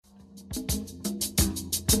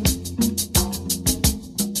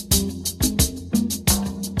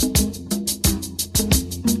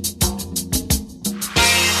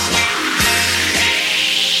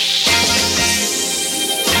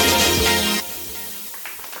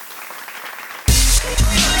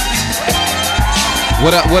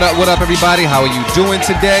What up, everybody? How are you doing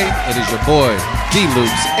today? It is your boy, D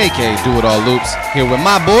Loops, aka Do It All Loops, here with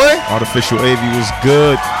my boy, Artificial AV. Was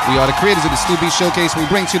good. We are the creators of the Stu Beat Showcase. We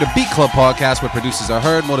bring to you the Beat Club podcast where producers are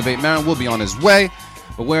heard. Motivate Marin will be on his way.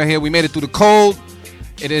 But we're here. We made it through the cold.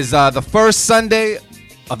 It is the first Sunday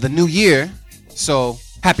of the new year. So,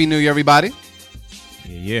 Happy New Year, everybody.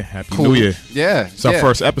 Yeah, Happy New Year. Yeah. It's our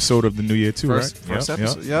first episode of the new year, too, First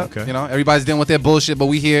episode, yeah. Okay. You know, everybody's dealing with their bullshit, but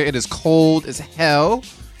we here. It is cold as hell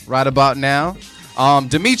right about now.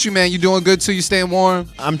 Dimitri, man, you doing good, too? You staying warm?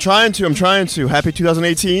 I'm trying to. Happy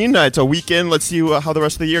 2018. It's a weekend. Let's see how the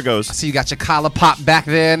rest of the year goes. I see you got your collar pop back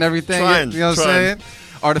there and everything. Trying, you know what I'm saying?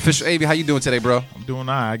 Artificial AV, how you doing today, bro? I'm doing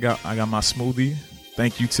all right. I got my smoothie.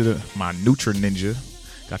 Thank you to my Nutri Ninja.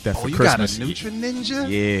 Got that for you Christmas. Got a Nutri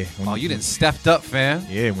Ninja? Yeah. You done stepped up, fam.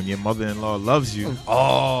 Yeah, when your mother-in-law loves you.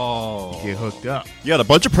 Oh. You get hooked up. You got a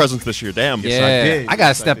bunch of presents this year. Damn. Yeah, I did. I got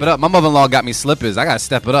to step it up. My mother-in-law got me slippers. I got to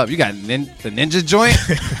step it up. You got the ninja joint?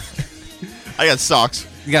 I got socks.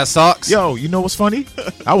 You got socks? Yo, you know what's funny?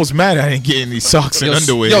 I was mad I didn't get any socks and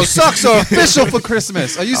underwear. Yo, socks are official for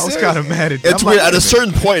Christmas. Are you serious? I was kind of mad at that. It's weird. At a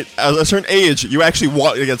certain point, at a certain age, you actually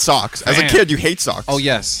want to get socks. As a kid, you hate socks. Oh,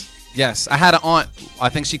 yes. Yes. I had an aunt. I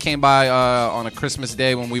think she came by on a Christmas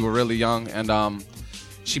day when we were really young, and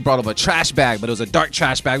she brought up a trash bag, but it was a dark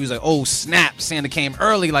trash bag. We was like, oh, snap. Santa came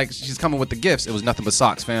early. Like, she's coming with the gifts. It was nothing but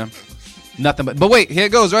socks, fam. Nothing but wait, here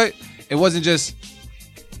it goes, right? It wasn't just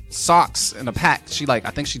socks in a pack. I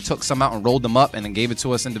think she took some out and rolled them up and then gave it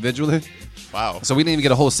to us individually. Wow. So we didn't even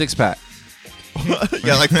get a whole 6-pack.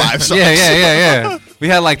 Yeah, like 5 socks. Yeah. We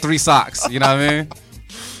had like 3 socks, you know what I mean?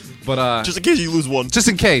 But just in case you lose one. Just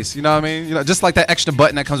in case, you know what I mean? You know, just like that extra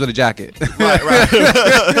button that comes with a jacket.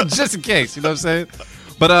 Right. Just in case, you know what I'm saying?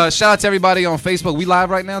 But shout out to everybody on Facebook. We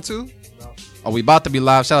live right now too? Are we about to be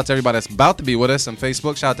live? Shout out to everybody that's about to be with us on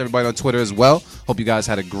Facebook. Shout out to everybody on Twitter as well. Hope you guys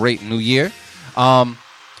had a great new year.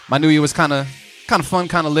 My new year was kind of fun,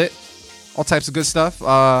 kind of lit. All types of good stuff.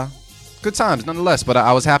 Good times nonetheless. But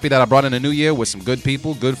I was happy that I brought in a new year with some good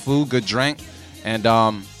people, good food, good drink.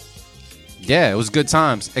 And yeah, it was good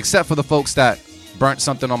times. Except for the folks that burnt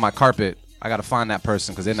something on my carpet. I got to find that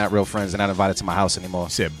person because they're not real friends. They're not invited to my house anymore. You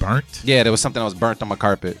said burnt? Yeah, there was something that was burnt on my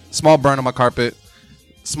carpet. Small burn on my carpet.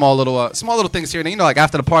 Small little things here and there. You know, like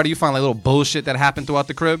after the party, you find like little bullshit that happened throughout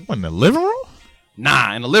the crib. What, in the living room?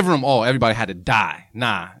 Nah, in the living room. Oh, everybody had to die.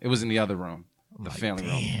 Nah, it was in the other room, the family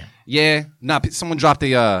room. Yeah, nah. Someone dropped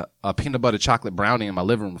a peanut butter chocolate brownie in my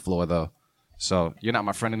living room floor though. So you're not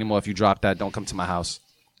my friend anymore if you drop that. Don't come to my house.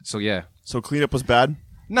 So yeah. So cleanup was bad?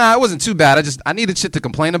 Nah, it wasn't too bad. I needed shit to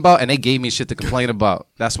complain about, and they gave me shit to complain about.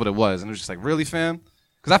 That's what it was. And it was just like, really, fam?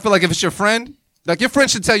 Because I feel like if it's your friend, like your friend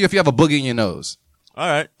should tell you if you have a boogie in your nose. All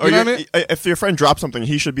right. You know what I mean? If your friend drops something,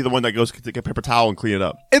 he should be the one that goes to get a paper towel and clean it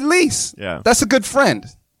up. At least. Yeah. That's a good friend.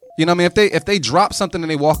 You know what I mean? If they drop something and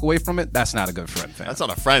they walk away from it, that's not a good friend, fam. That's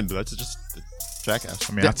not a friend. That's just a jackass.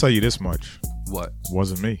 I mean, I'll tell you this much. What? It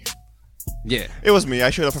wasn't me. Yeah. It was me.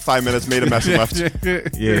 I showed up for 5 minutes, made a mess, and left.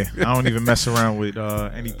 Yeah. I don't even mess around with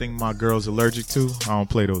anything my girl's allergic to. I don't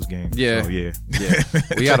play those games. Yeah. So, yeah.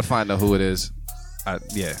 We got to find out who it is.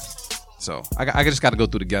 Yeah. So I just got to go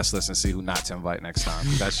through the guest list and see who not to invite next time.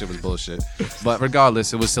 That shit was bullshit. But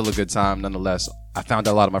regardless, it was still a good time nonetheless. I found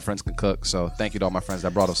out a lot of my friends can cook, so thank you to all my friends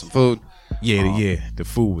that brought us some food. Yeah. The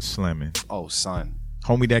food was slamming. Oh, son.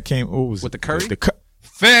 Homie that came was with the curry?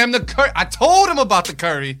 Fam, the curry. I told him about the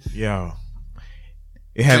curry. Yo.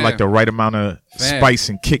 It had like the right amount of spice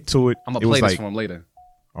and kick to it. I'm going to play this for him later.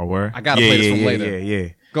 Oh, where? I got to play this for him later. Yeah.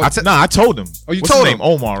 I told him. Oh, you What's told his him? name?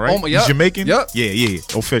 Omar, right? Omar, yep. He's Jamaican? Yep. Yeah.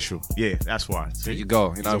 Official. Yeah, that's why. There you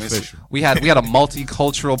go. You know what I mean? Official. So we had a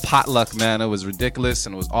multicultural potluck, man. It was ridiculous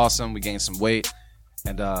and it was awesome. We gained some weight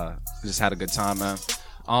and we just had a good time, man.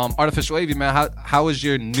 Artificial AV, man, how has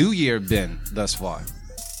your new year been thus far?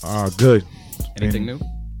 Good. Anything new?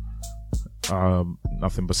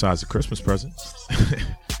 Nothing besides the Christmas presents.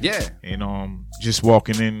 Yeah. And just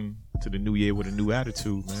walking in to the new year with a new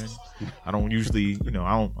attitude, man. I don't usually,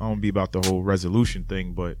 I don't be about the whole resolution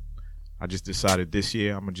thing, but I just decided this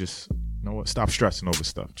year I'm gonna just, stop stressing over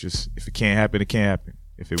stuff. Just if it can't happen, it can't happen.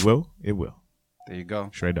 If it will, it will. There you go.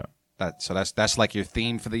 Straight up. So that's like your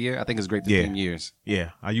theme for the year. I think it's great to theme years.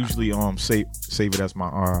 Yeah, I usually save it as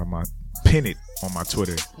my pin it on my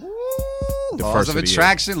Twitter. Laws of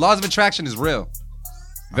attraction is real.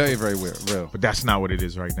 Very, very real. But that's not what it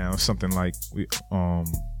is right now. It's something like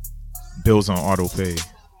bills on auto pay.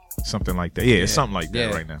 Something like that. Yeah, it's something like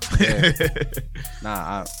that right now.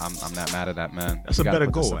 Nah, I'm not mad at that, man. That's a better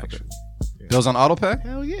goal, actually. Yeah. Bills on auto pay?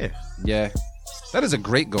 Hell yeah. Yeah. That is a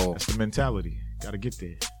great goal. That's the mentality. Got to get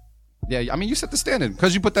there. Yeah, I mean, you set the standard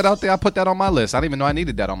because you put that out there. I put that on my list. I didn't even know I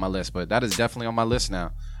needed that on my list, but that is definitely on my list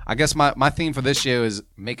now. I guess my theme for this year is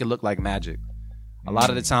make it look like magic. A lot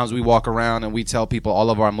of the times we walk around and we tell people all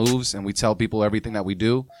of our moves and we tell people everything that we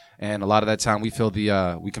do, and a lot of that time we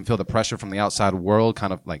can feel the pressure from the outside world,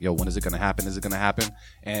 kind of like, yo, when is it gonna happen? Is it gonna happen?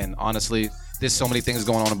 And honestly, there's so many things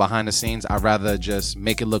going on behind the scenes. I'd rather just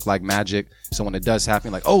make it look like magic, so when it does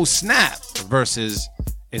happen, like, oh snap, versus,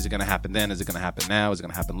 is it going to happen then? Is it going to happen now? Is it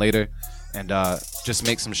going to happen later? And just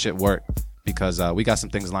make some shit work because we got some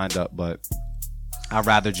things lined up, but I'd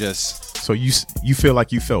rather just... So you feel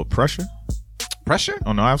like you felt pressure? Pressure?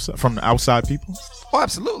 On the outside, from the outside people? Oh,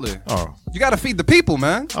 absolutely. Oh. You got to feed the people,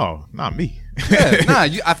 man. Oh, not me. Yeah, nah.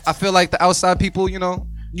 I feel like the outside people, you know,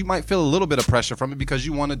 you might feel a little bit of pressure from it because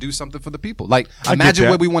you want to do something for the people. Like, imagine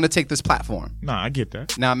where we want to take this platform. Nah, I get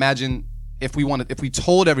that. Now imagine... If we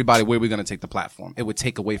told everybody where we're going to take the platform, it would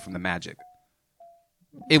take away from the magic.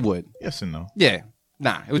 It would. Yes and no. Yeah.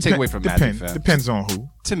 Nah, it would take away from magic, fam. Depends on who.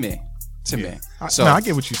 To me. So I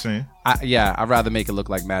get what you're saying. I'd rather make it look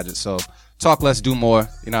like magic. So talk less, do more.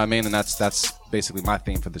 You know what I mean? And that's basically my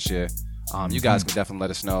theme for this year. You guys can definitely let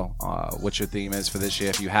us know what your theme is for this year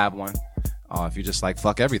if you have one. If you just like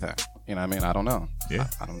fuck everything. You know what I mean? I don't know. Yeah.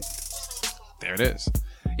 I don't. There it is.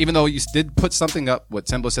 Even though you did put something up, what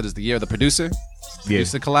Timbo said is the year of the producer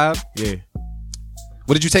collab. Yeah.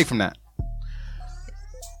 What did you take from that?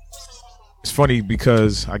 It's funny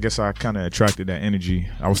because I guess I kind of attracted that energy.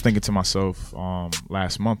 I was thinking to myself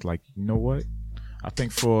last month, like, you know what? I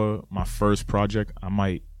think for my first project, I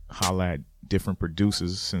might holla at different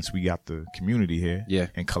producers since we got the community here. Yeah.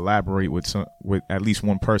 And collaborate with at least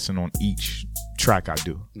one person on each track I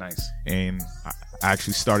do. Nice. And I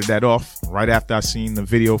actually started that off right after I seen the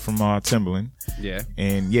video from Timbaland. Yeah.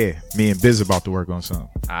 And yeah, me and Biz about to work on something.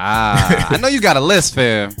 I know you got a list,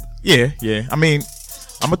 fam. Yeah. I mean,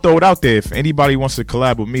 I'm gonna throw it out there. If anybody wants to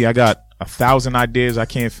collab with me, I got 1,000 ideas I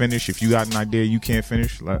can't finish. If you got an idea you can't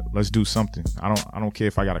finish, let's do something. I don't care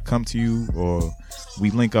if I gotta come to you or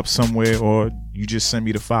we link up somewhere or you just send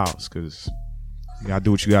me the files because you gotta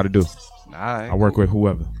do what you gotta do. All right. I work with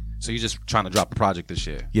whoever. So you're just trying to drop a project this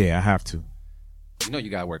year? Yeah, I have to. You know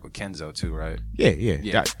you gotta work with Kenzo too, right?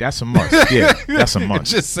 Yeah. That's a must. Yeah, that's a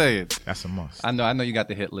must. Just saying. That's a must. I know you got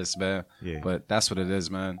the hit list, man. Yeah. But that's what it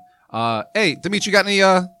is, man. Hey, Dimitri, you got any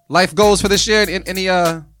life goals for this year? Any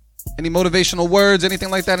motivational words,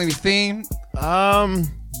 anything like that? Any theme?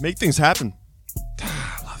 Make things happen.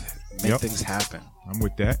 I love it. Make things happen. I'm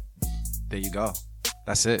with that. There you go.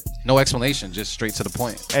 That's it. No explanation, just straight to the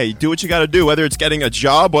point. Hey, do what you got to do. Whether it's getting a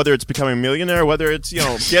job, whether it's becoming a millionaire, whether it's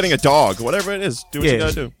getting a dog, whatever it is, do what you got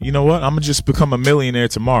to do. You know what? I'm gonna just become a millionaire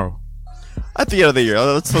tomorrow. At the end of the year,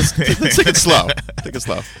 let's take it slow. Take it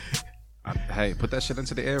slow. Hey, put that shit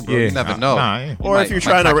into the air, bro. You never know. Or if you're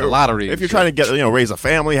trying to lottery, if you're trying to get raise a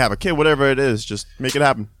family, have a kid, whatever it is, just make it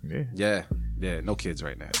happen. Yeah. No kids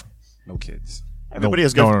right now. No kids. Everybody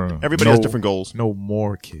has different goals. No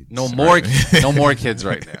more kids. No more kids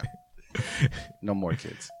right now. No more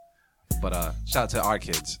kids. But shout out to our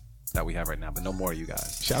kids that we have right now, but no more of you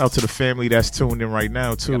guys. Shout out to the family that's tuned in right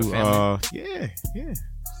now too. Yeah.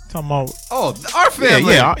 Talking about our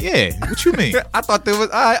family. Yeah. What you mean? I thought there was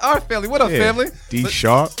our family. What up, family? D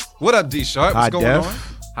Sharp. What up, D Sharp? What's going on?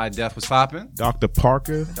 High Def was popping. Dr.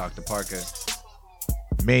 Parker.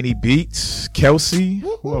 Manny Beats, Kelsey.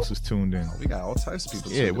 Who else is tuned in? We got all types of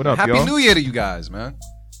people. Yeah, what up, Happy y'all? New Year to you guys, man.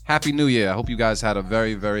 Happy New Year. I hope you guys had a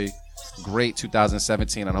very, very great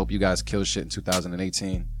 2017. And I hope you guys kill shit in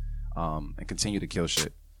 2018 and continue to kill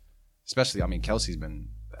shit. Especially, Kelsey's been,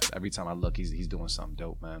 every time I look, he's doing something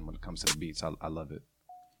dope, man. When it comes to the beats, I love it.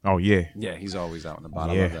 Oh, yeah. Yeah, he's always out and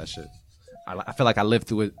about. I love that shit. I feel like I lived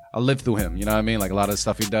through it. I lived through him. You know what I mean? Like a lot of the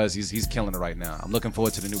stuff he does, he's killing it right now. I'm looking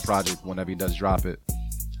forward to the new project whenever he does drop it.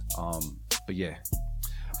 But yeah.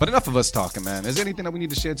 But enough of us talking, man. Is there anything that we need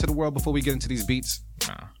to share to the world before we get into these beats?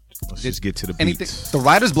 Nah. Let's just get to the anything? beats. The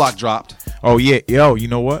writer's block dropped. Oh yeah, yo. You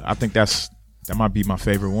know what? I think that might be my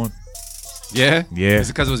favorite one. Yeah. Yeah. Is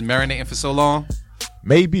it because it was marinating for so long?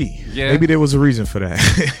 Maybe. Yeah. Maybe there was a reason for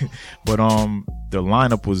that. But the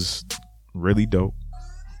lineup was really dope.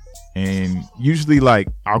 And usually, like,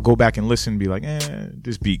 I'll go back and listen and be like,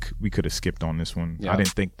 this beat, we could have skipped on this one. Yeah. I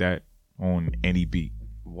didn't think that on any beat.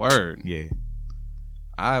 Word. Yeah.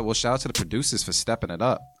 All right, well, shout out to the producers for stepping it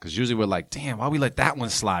up. Because usually we're like, damn, why we let that one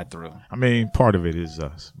slide through? Part of it is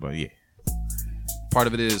us, but yeah. Part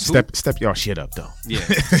of it is Step y'all shit up, though. Yeah,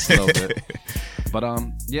 just a little bit. But,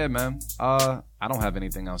 yeah, man. I don't have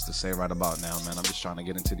anything else to say right about now, man. I'm just trying to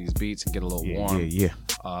get into these beats and get a little warm. Yeah.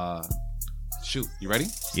 Shoot, you ready?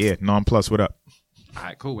 Yeah, Non Plus, what up? All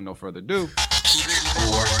right, cool. With no further ado.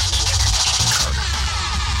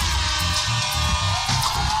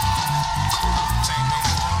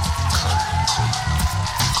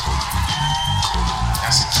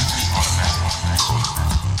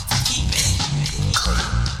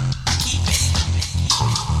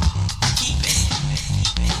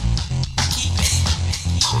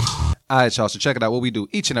 All right, y'all. So check it out. What we do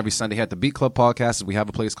each and every Sunday here at the Beat Club Podcast is we have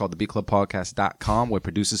a place called thebeatclubpodcast.com where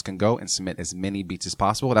producers can go and submit as many beats as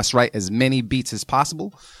possible. That's right, as many beats as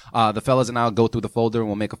possible. The fellas and I'll go through the folder and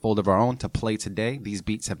we'll make a folder of our own to play today. These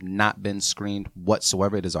beats have not been screened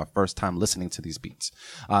whatsoever. It is our first time listening to these beats.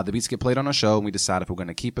 The beats get played on our show and we decide if we're going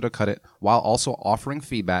to keep it or cut it while also offering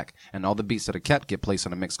feedback. And all the beats that are kept get placed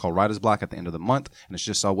on a mix called Writer's Block at the end of the month. And it's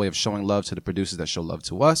just our way of showing love to the producers that show love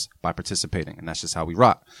to us by participating. And that's just how we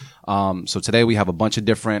rock. So today we have a bunch of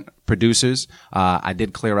different producers. I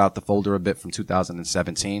did clear out the folder a bit from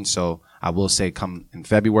 2017. So I will say come in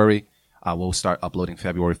February, we'll start uploading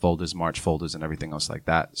February folders, March folders, and everything else like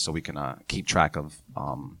that. So we can keep track of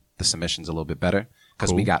the submissions a little bit better.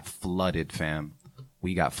 Because we got flooded, fam.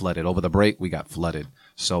 We got flooded. Over the break, we got flooded.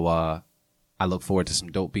 So I look forward to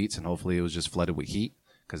some dope beats, and hopefully it was just flooded with heat.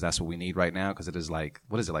 Because that's what we need right now. Because it is like,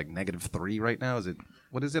 what is it, like -3 right now?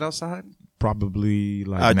 What is it outside? Probably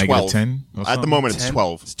like -10. At the moment, it's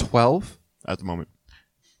 12. It's 12? At the moment.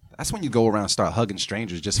 That's when you go around and start hugging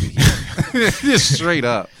strangers just for heat. Just straight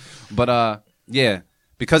up. But yeah,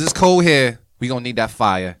 because it's cold here, we going to need that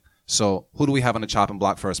fire. So who do we have on the chopping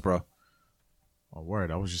block first, bro? Oh, word.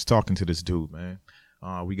 I was just talking to this dude, man.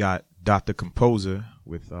 We got Dr. Composer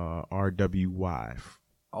with RWY.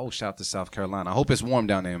 Oh, shout out to South Carolina. I hope it's warm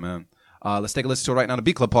down there, man. Let's take a listen to it right now. The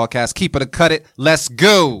Beat Club Podcast. Keep it or cut it. Let's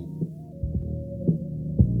go.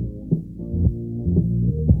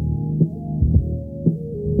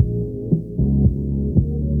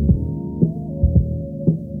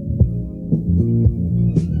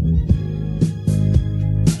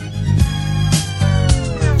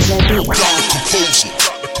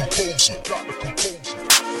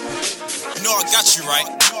 You know I got you right.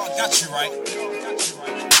 You know I got you right.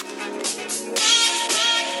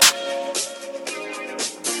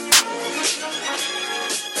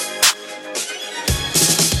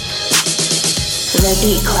 The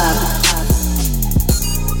Beat Club.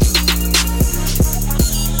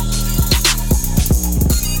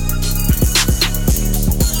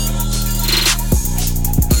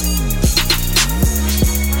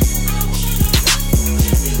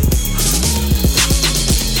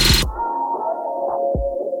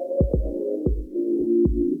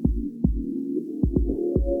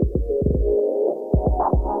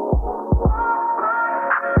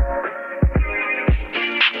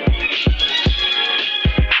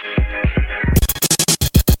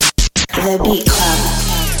 The Beat Club.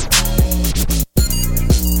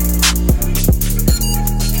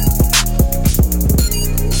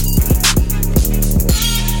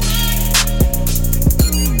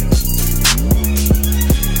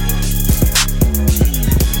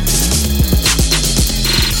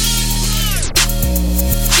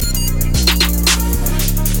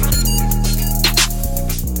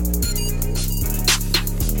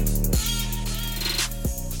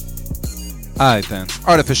 All right, then.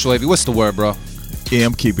 Artificial AV, what's the word, bro? Yeah,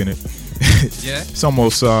 I'm keeping it. Yeah? It's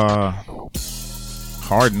almost hard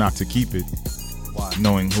not to keep it. Why?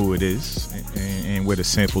 Knowing who it is and where the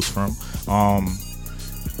sample's from.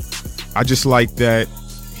 I just like that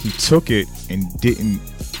he took it and didn't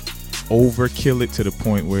overkill it to the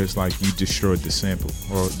point where it's like you destroyed the sample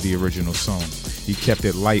or the original song. He kept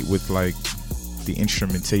it light with like the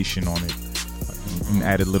instrumentation on it and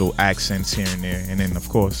added little accents here and there. And then of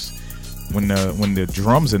course when the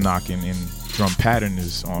drums are knocking and drum pattern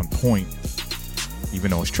is on point, even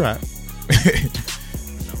though it's trap. Nothing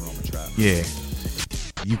wrong with trap. Yeah,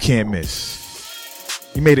 you can't miss.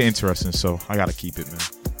 He made it interesting, so I gotta keep it, man.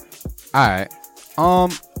 All right.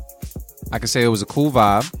 I could say it was a cool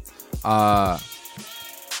vibe. I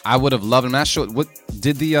would have loved. I'm not sure what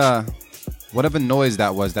did the whatever noise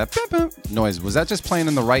that was. That beep, beep noise, was that just playing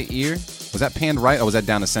in the right ear? Was that panned right or was that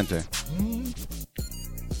down the center?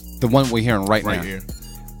 The one we're hearing right now. Here.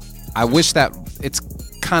 I wish that it's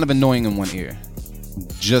kind of annoying in one ear,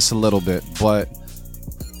 just a little bit, but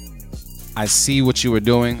I see what you were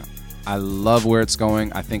doing. I love where it's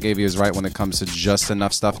going. I think AV is right when it comes to just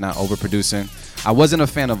enough stuff, not overproducing. I wasn't a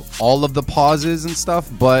fan of all of the pauses and stuff,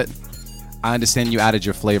 but I understand you added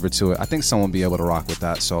your flavor to it. I think someone will be able to rock with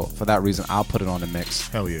that. So for that reason, I'll put it on the mix.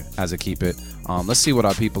 Hell yeah. As a keep it. Let's see what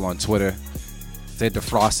our people on Twitter. They're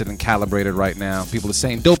defrosted and calibrated right now. People are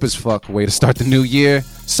saying dope as fuck. Way to start the new year.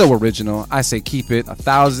 So original. I say keep it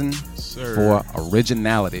 1,000 Sir. for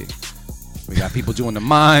originality. We got people doing the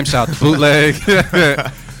mime. Shout out to Bootleg.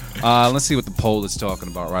 Let's see what the poll is talking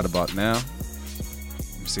about right about now.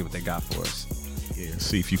 Let's see what they got for us. Yeah,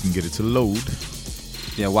 see if you can get it to load.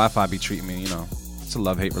 Yeah, Wi-Fi be treating me, it's a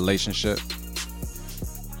love-hate relationship.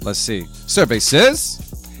 Let's see. Survey says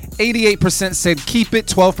 88% said keep it,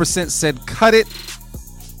 12% said cut it.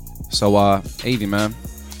 So, Avi, man,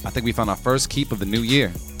 I think we found our first keep of the new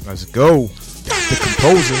year. Let's go. The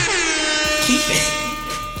composer. Keep it.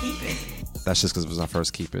 Keep it. That's just because it was our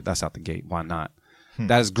first keep it. That's out the gate. Why not?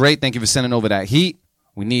 That is great. Thank you for sending over that heat.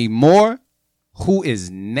 We need more. Who is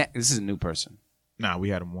next? This is a new person. Nah, we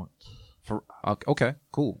had him once. Okay,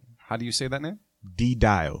 cool. How do you say that name?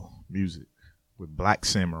 D-Dial Music with Black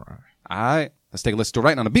Samurai. All right. Let's take a listen to it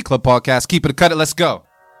right now on the Beat Club podcast. Keep it or cut it. Let's go.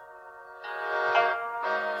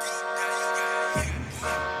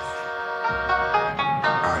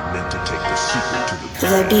 I meant to take the secret to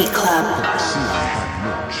The Beat Club. I see I have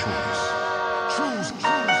no choice. Choose.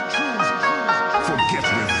 Forget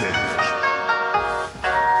revenge.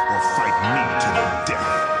 Or fight me to the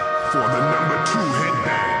death for the number 2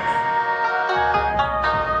 headband.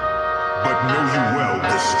 But know you well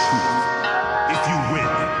this truth. If you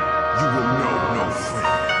win, you will know no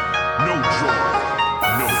friend, no joy,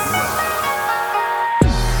 no love.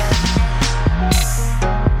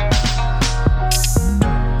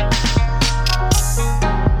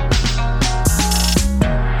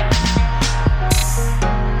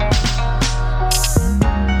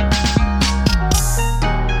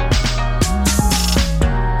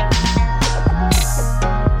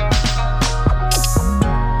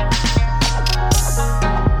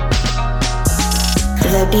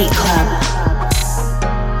 The Beat Club.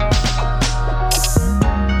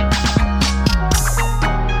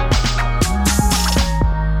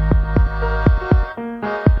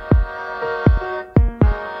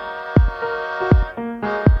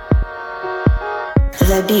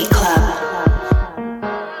 The Beat Club.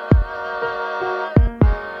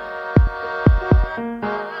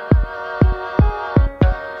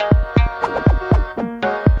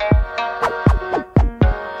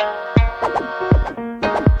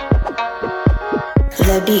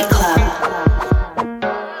 The Beat Club.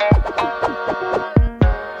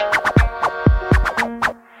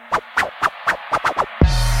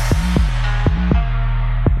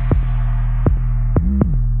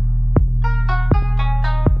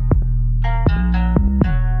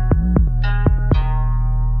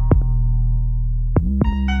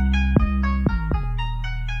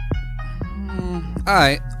 All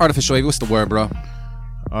right. Artificial Avi, what's the word, bro?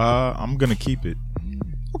 I'm gonna keep it.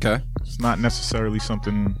 Okay. It's not necessarily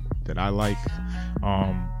something that I like.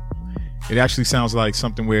 It actually sounds like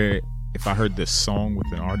something where if I heard this song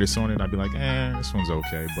with an artist on it, I'd be like, this one's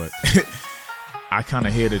okay. But I kind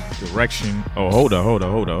of hear the direction. Oh, hold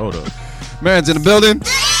up. Marin's in the building.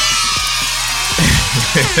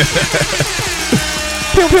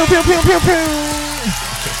 Pew, pew, pew, pew, pew, pew.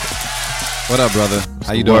 What up, brother?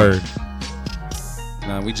 How you Word. doing?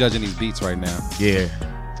 Nah, we judging these beats right now. Yeah.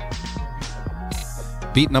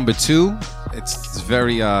 Beat number 2, it's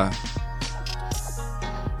very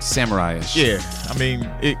samurai-ish. Yeah. I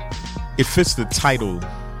mean, it fits the title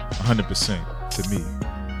 100% to me.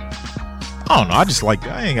 I don't know. I just like it.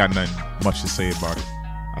 I ain't got nothing much to say about it.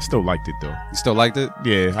 I still liked it, though. You still liked it?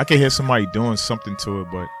 Yeah. I can hear somebody doing something to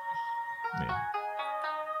it, but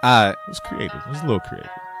Yeah. it was creative. It was a little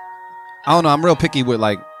creative. I don't know. I'm real picky with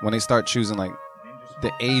like when they start choosing like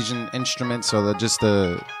the Asian instruments or just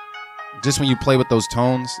when you play with those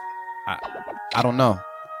tones. I don't know.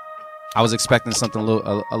 I was expecting something a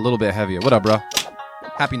little bit heavier. What up, bro?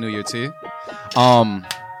 Happy New Year to you.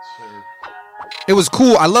 It was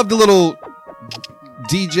cool. I love the little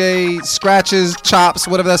DJ scratches, chops,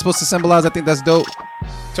 whatever that's supposed to symbolize. I think that's dope.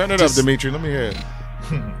 Turn it up, Dimitri. Let me hear it.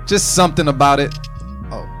 Just something about it.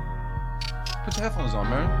 Oh, put your headphones on,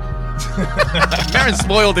 man. Marin's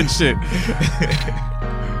spoiled and shit.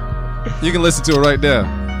 You can listen to it right there.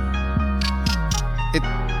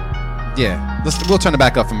 We'll turn it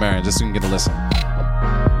back up for Marin just so you can get a listen.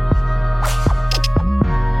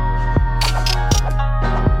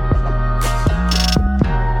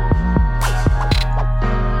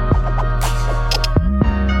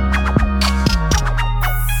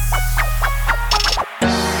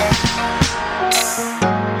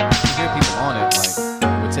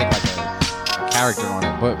 Character on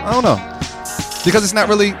it, but I don't know, because it's not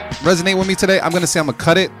really resonating with me today. I'm gonna say I'm gonna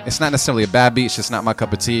cut it. It's not necessarily a bad beat, it's just not my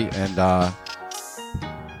cup of tea, and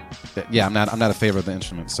yeah, I'm not a favor of the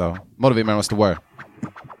instrument. So Motivate Man, what's the word?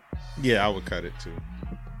 Yeah, I would cut it too.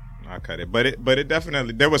 I cut it, but it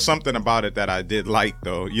definitely, there was something about it that I did like,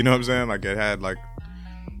 though. You know what I'm saying? Like it had like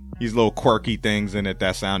these little quirky things in it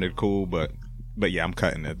that sounded cool, but yeah, I'm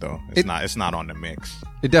cutting it though. It's not on the mix.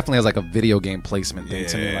 It definitely has like a video game placement thing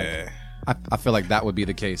to me. Yeah. Like, I feel like that would be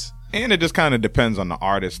the case. And it just kind of depends on the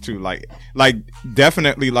artist too. Like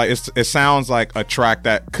definitely, like it sounds like a track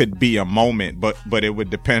that could be a moment, but it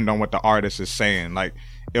would depend on what the artist is saying. Like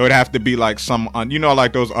it would have to be like some,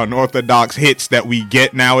 like those unorthodox hits that we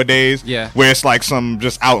get nowadays. Yeah. Where it's like some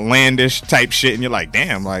just outlandish type shit, and you're like,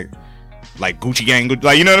 damn, like Gucci Gang,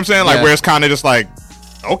 like you know what I'm saying? Like Yeah. where it's kind of just like,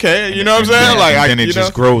 okay, you know what I'm saying? Like and then it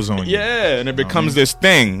just grows on you. Yeah, and it becomes this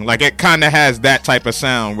thing. Like it kind of has that type of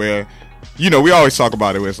sound where, we always talk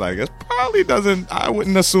about it. Where it's like it probably doesn't. I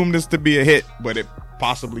wouldn't assume this to be a hit, but it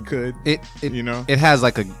possibly could. It has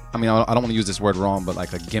like I don't want to use this word wrong, but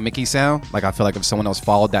like a gimmicky sound. Like I feel like if someone else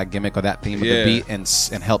followed that gimmick or that theme with the beat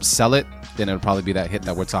and helped sell it, then it would probably be that hit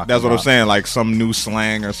that we're talking about. That's what I'm saying. Like some new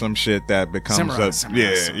slang or some shit that becomes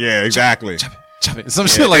yeah, exactly. Some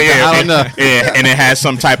shit like that. I don't know. Yeah, and it has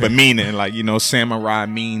some type of meaning. Like samurai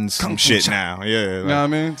means some shit now. Yeah, you know what I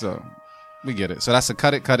mean? So we get it. So that's a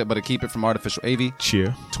cut it, but a keep it from Artificial AV.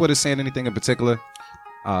 Cheer. Twitter saying anything in particular?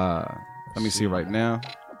 Let me see right now.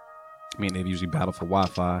 I mean, they usually battle for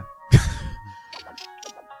Wi-Fi. All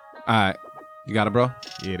right, you got it, bro.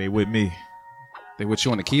 Yeah, they with me. They with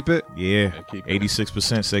you on to keep it? Yeah,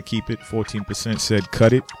 86% said keep it. 14% said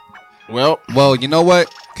cut it. Well, you know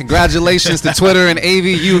what? Congratulations to Twitter and AV.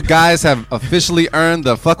 You guys have officially earned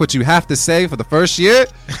the fuck what you have to say for the first year.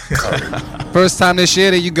 First time this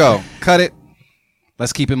year. There you go. Cut it.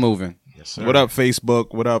 Let's keep it moving. Yes, sir. What up,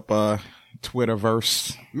 Facebook? What up,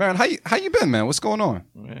 Twitterverse? Man, how you been, man? What's going on?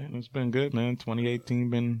 Man, it's been good, man. 2018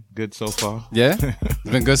 been good so far. Yeah?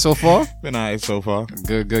 It's been good so far? Been all right so far.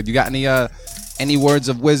 Good. You got any words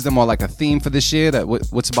of wisdom or like a theme for this year that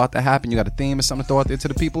what's about to happen? You got a theme or something to throw out there to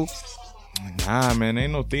the people? Nah, man,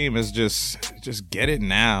 ain't no theme. It's just get it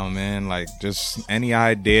now, man. Like just any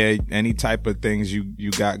idea, any type of things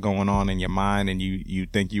you got going on in your mind and you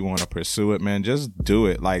think you want to pursue it, man, just do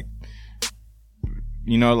it. Like,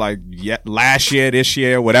 last year, this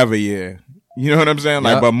year, whatever year. You know what I'm saying?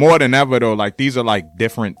 Like, but more than ever though, like these are like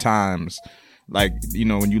different times. Like,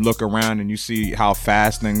 when you look around and you see how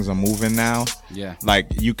fast things are moving now, like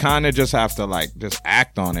you kind of just have to like just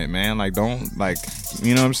act on it, man. Like don't like,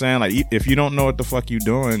 you know what I'm saying? Like if you don't know what the fuck you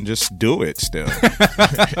doing, just do it still.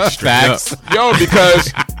 Facts. Yo,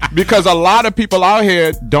 because a lot of people out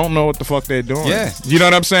here don't know what the fuck they're doing. Yeah. You know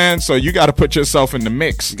what I'm saying? So you got to put yourself in the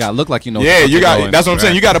mix. You got to look like you know. Yeah, what the fuck you got. you're doing. That's what I'm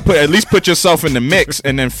saying. You got to at least put yourself in the mix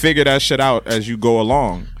and then figure that shit out as you go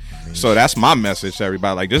along. So that's my message to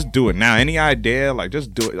everybody. Like, just do it now. Any idea? Like,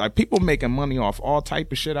 just do it. Like, people making money off all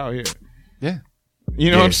type of shit out here. Yeah. You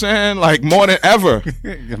know what I'm saying? Like, more than ever.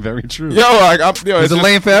 Very true. Yo, like, there's a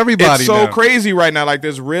lane for everybody. It's so now. crazy right now. Like,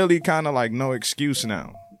 there's really kind of like no excuse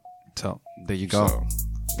now. So there you go. So,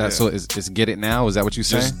 that's so. Is get it now? Is that what you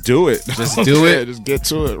saying? Just do it. Just do it. Yeah, just get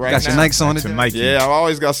to it right got now. Your Nikes on it. Nike. Yeah, I've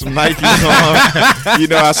always got some Nikes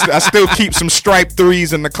on. I still keep some striped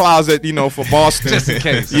threes in the closet, for Boston. Just in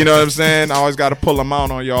case. You know what I'm saying? I always got to pull them out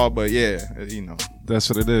on y'all, but yeah, That's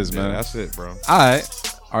what it is, man. that's it, bro. All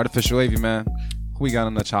right. Artificial AV, man. Who we got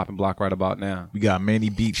on the chopping block right about now? We got Manny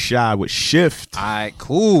Beat Shy with Shift. All right,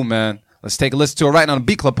 cool, man. Let's take a listen to it right now on the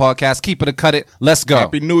Beat Club podcast. Keep it or cut it. Let's go.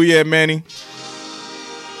 Happy New Year, Manny.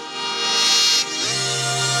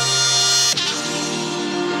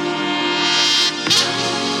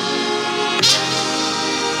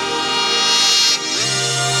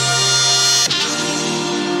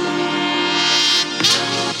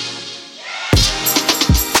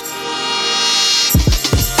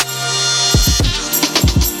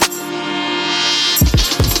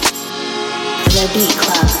 The Beat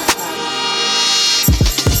Club.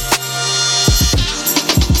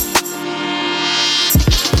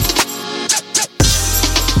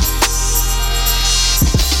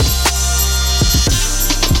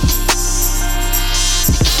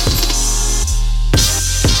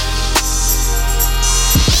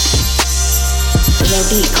 The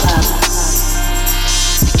Beat Club.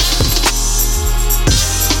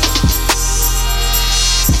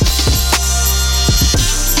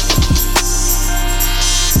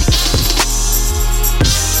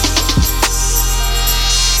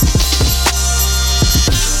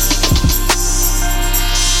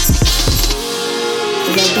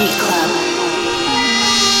 The Beat Club.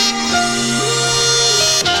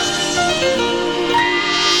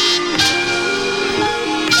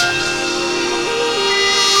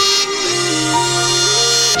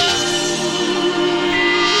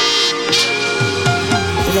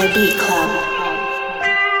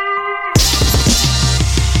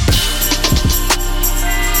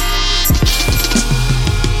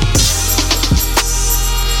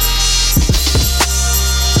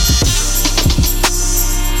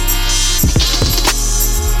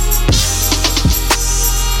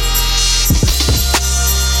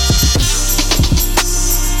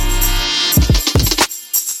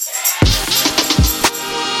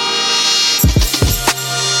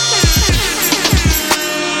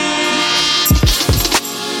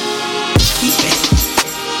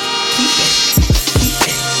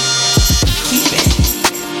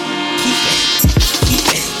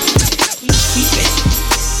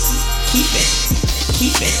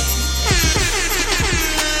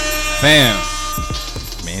 Fam.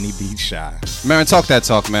 Manny beat Shy. Marin, talk that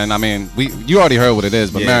talk, man. I mean, you already heard what it is,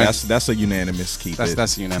 but Yeah, Marin, that's a unanimous keep.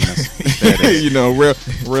 that's unanimous. There it is. You know,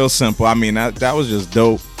 real simple. I mean, that was just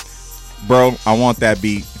dope, bro. I want that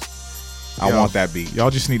beat. I want that beat. Y'all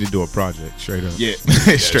just need to do a project straight up. Yeah,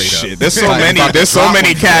 Straight shit. up. There's so Like, many. about to There's so drop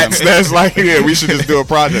many one, cats. fam. That's like, yeah, we should just do a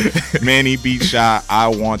project. Manny beat Shy. I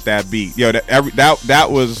want that beat. Yo, that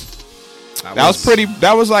was pretty.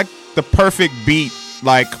 That was like the perfect beat,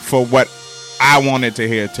 like for what I wanted to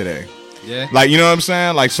hear today. Yeah. Like, you know what I'm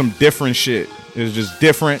saying? Like some different shit. It was just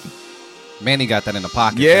different. Manny got that in the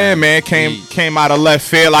pocket. Yeah, man. Came out of left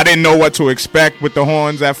field. I didn't know what to expect with the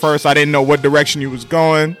horns at first. I didn't know what direction he was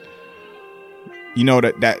going. You know,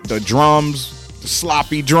 that the drums, the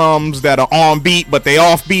sloppy drums that are on beat, but they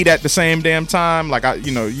off beat at the same damn time. Like,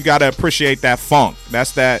 you gotta appreciate that funk.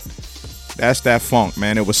 That's that funk,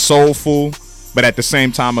 man. It was soulful, but at the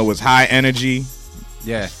same time, it was high energy.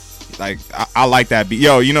 Yeah. Like, I like that beat.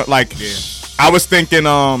 Yo, you know, like, I was thinking,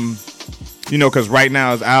 you know, because right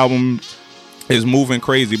now his album is moving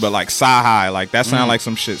crazy, but like Sci-Hi, like that sound like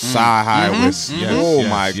some shit Sci-Hi was.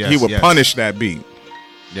 He would punish that beat.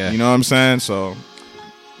 Yeah. You know what I'm saying? So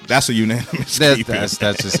that's a unanimous.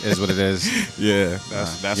 That's just is what it is. Yeah,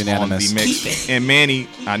 that's unanimous. on the mix. And Manny,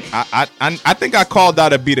 I think I called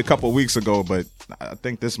out a beat a couple weeks ago, but I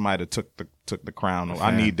think this might have took the crown.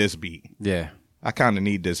 I need this beat. Yeah. I kind of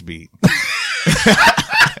need this beat. Like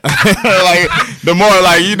the more,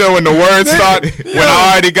 like, you know, when the words start, when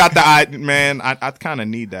I already got I kind of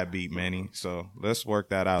need that beat, Manny. So let's work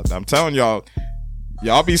that out. I'm telling y'all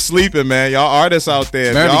be sleeping, man. Y'all artists out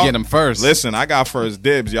there, Mary y'all get them first. Listen, I got first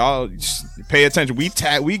dibs. Y'all just pay attention. We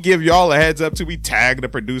give y'all a heads up too. We tag the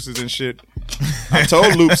producers and shit. I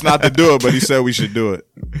told Loops not to do it, but he said we should do it.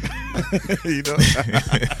 You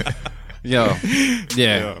know?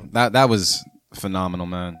 Yeah. That was phenomenal,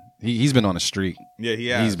 man. He's been on a streak. Yeah, he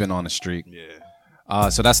has. He's been on a streak. Yeah.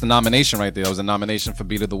 So that's the nomination right there. It was a nomination for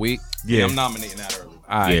Beat of the Week. Yeah, I'm nominating that early.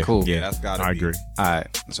 All right, cool. Yeah, that's gotta I be. agree. All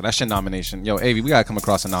right. So that's your nomination. Yo, Avi, we got to come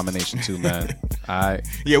across a nomination too, man. All right.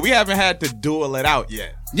 Yeah, we haven't had to duel it out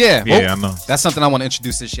yet. Yeah. Yeah, I know. That's something I want to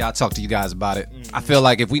introduce this year. I'll talk to you guys about it. I feel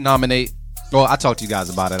like if we nominate, well, I'll talk to you guys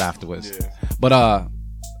about it afterwards. Yeah. But, all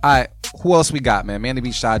right. Who else we got, man? Manny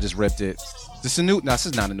B. Shy just ripped it. This is new? No, this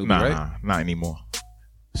is not a newbie, right? Nah, not anymore.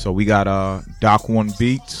 So we got Doc One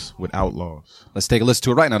Beats with Outlaws. Let's take a listen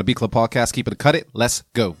to it right now. The Beat Club Podcast. Keep it, cut it. Let's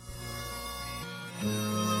go.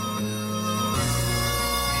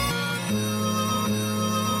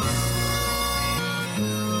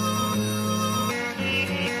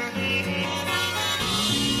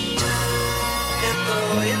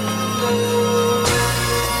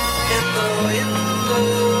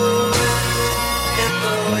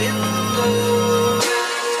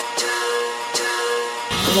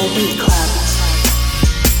 The Beat Club.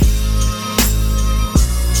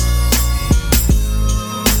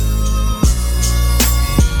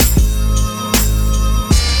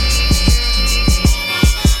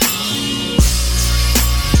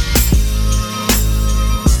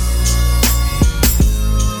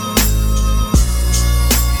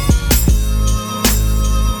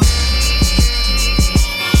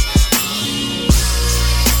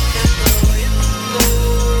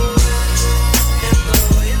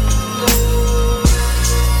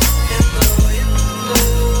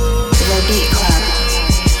 The Beat Club.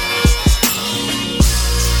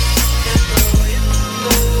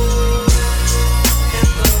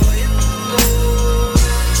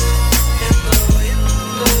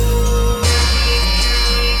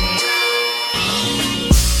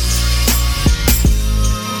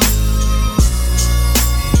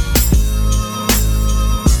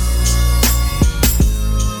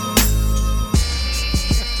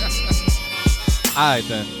 All right,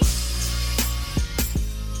 then.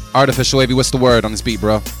 Artificial Avi, what's the word on this beat,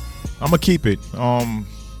 bro? I'm gonna keep it. Damn,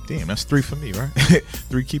 that's 3 for me, right?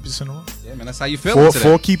 3 keepers in a row. Yeah, man, that's how you feeling today.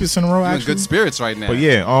 4 keepers in a row, You're in actually. good spirits right now. But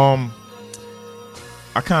yeah,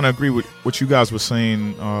 I kind of agree with what you guys were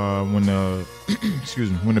saying when the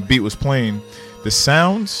when the beat was playing. The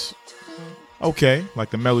sounds okay,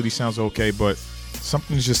 like the melody sounds okay, but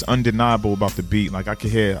something's just undeniable about the beat. Like I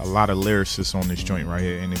could hear a lot of lyricists on this joint right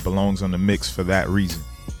here, and it belongs on the mix for that reason.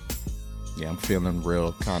 Yeah, I'm feeling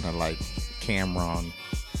real kind of like Cameron,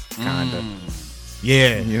 kind of.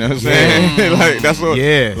 Yeah, You know what I'm saying? Like that's what.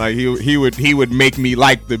 Yeah. Like he would make me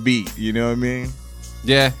like the beat. You know what I mean?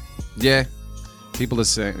 Yeah. People are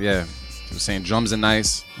saying, they're saying drums are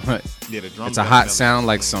nice. Yeah, the drums. It's a hot sound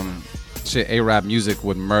like some shit A-Rap music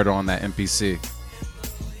would murder on that MPC.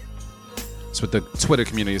 That's what the Twitter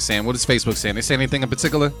community is saying. What is Facebook saying? They say anything in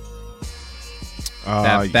particular?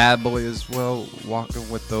 That bad boy as well, walking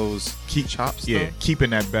with those chops. Yeah, though?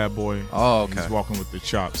 keeping that bad boy. Oh, and okay. he's walking with the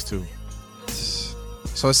chops too.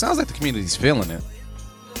 So it sounds like the community's feeling it.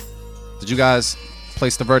 Did you guys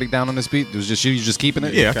place the verdict down on this beat? It was just you just keeping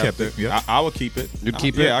it? Yeah, I kept it. Yeah, I would keep it. You'd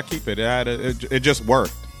keep it? Yeah, I keep it. It just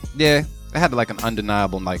worked. Yeah, it had like an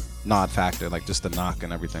undeniable like nod factor, like just the knock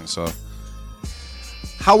and everything. So,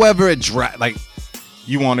 however,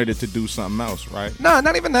 You wanted it to do something else, right? no,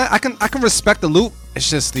 not even that. I can respect the loop. It's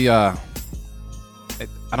just the I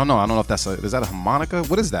don't know. I don't know if is that a harmonica?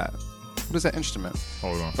 What is that? What is that instrument?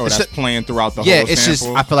 hold on. Oh, It's that's just- playing throughout the Yeah, whole it's just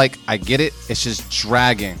sample? I feel like I get it. It's just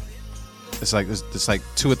dragging. It's like it's like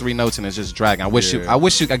 2 or 3 notes and it's just dragging. I wish it would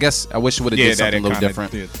have did something a little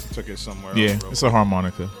different. Took it somewhere. Yeah, else real it's a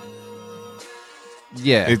harmonica.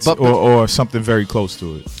 Yeah, It's but or something very close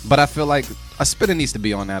to it. But I feel like a spitter needs to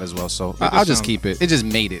be on that as well. So Yeah, I'll just sounds- keep it. It just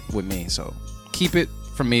made it with me. So keep it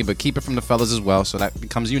from me, but keep it from the fellas as well. So that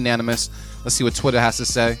becomes unanimous. Let's see what Twitter has to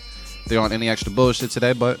say. They aren't any extra bullshit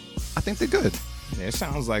today, but I think they're good. Yeah, it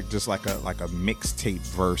sounds like just like a mixtape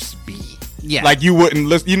verse beat. Yeah. Like you wouldn't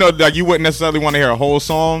listen, like you wouldn't necessarily want to hear a whole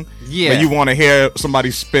song. Yeah. But you want to hear somebody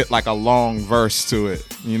spit like a long verse to it.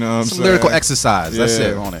 You know what I'm Some saying? lyrical exercise. That's Yeah.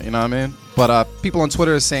 it on it. You know what I mean? But people on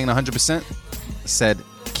Twitter are saying 100% said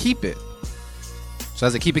keep it. So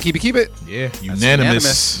as a keep it. Yeah, That's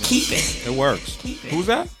unanimous. Keep it. It works. Who's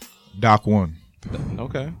that? Doc One.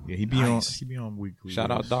 Okay. Yeah, he be on weekly. Shout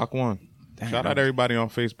out Doc One. Shout out everybody on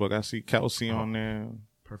Facebook. I see Kelsey on there.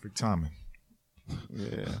 Perfect timing.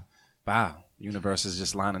 Yeah. Wow. Universe is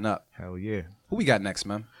just lining up. Hell yeah. Who we got next,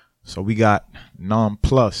 man? So we got Non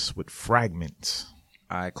Plus with Fragments.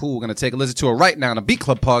 All right, cool. We're going to take a listen to it right now on the Beat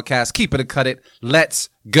Club podcast. Keep it or cut it. Let's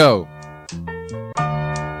go.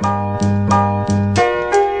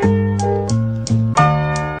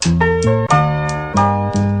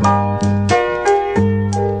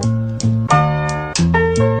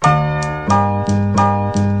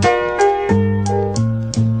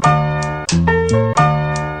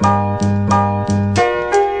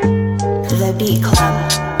 The Beat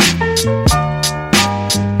Club.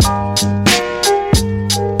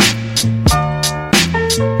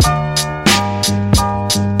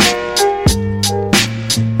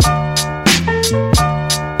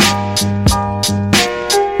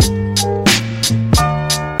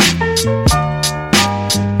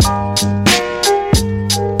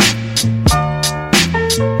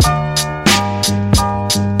 The Beat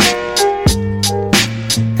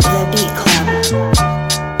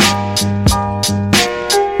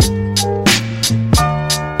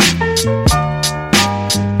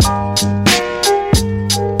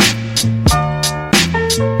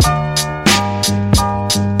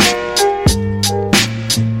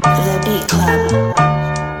The Beat Club.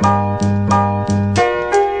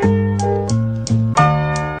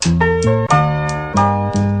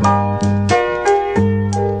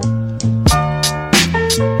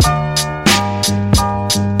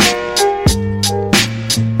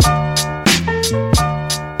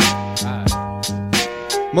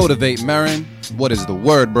 Motivate Marin. What is the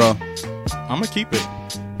word, bro? I'm gonna keep it.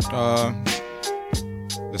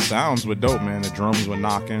 The sounds were dope, man. The drums were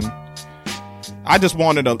knocking. I just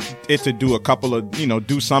wanted it to do a couple of,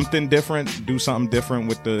 do something different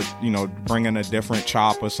with the, bringing a different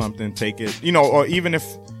chop or something, take it, or even if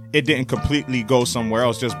it didn't completely go somewhere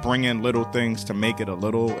else, just bring in little things to make it a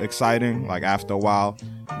little exciting. Like after a while,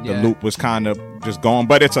 the Yeah. loop was kind of just going,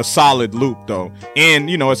 but it's a solid loop though. And,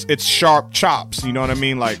 it's sharp chops, you know what I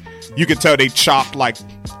mean? Like you could tell they chopped like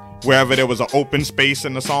wherever there was an open space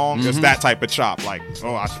in the song. It's that type of chop. Like,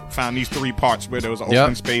 I found these 3 parts where there was an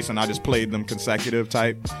open space and I just played them consecutive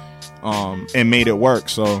type. And made it work.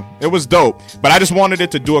 So it was dope. But I just wanted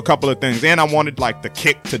it to do a couple of things. And I wanted like the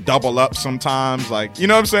kick to double up sometimes. Like, you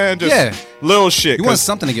know what I'm saying? Just little shit. You want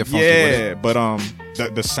something to get funky with Yeah, it. but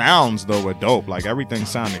the sounds though were dope. Like everything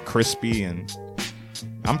sounded crispy and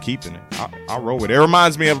I'm keeping it. I'll roll with it. It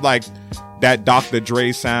reminds me of like that Dr.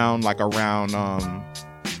 Dre sound like around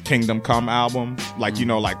Kingdom Come album, like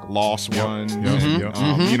like Lost One, you know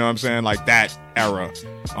what I'm saying, like that era.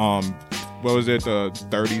 What was it? The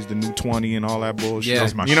 30s, the new 20, and all that bullshit. Yeah.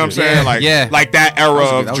 That's my you know what I'm shit. saying? Like that era That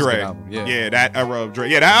was of a good Dre. album, yeah. That era of Dre.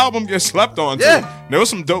 Yeah, that album gets slept on too. Yeah. There was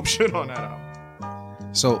some dope shit on that album.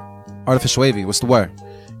 So, Artificial Wavy, what's the word?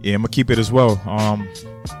 Yeah, I'm gonna keep it as well.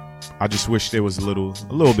 I just wish there was a little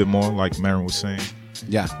bit more, like Marin was saying.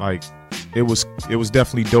 Yeah. Like it was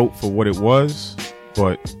definitely dope for what it was,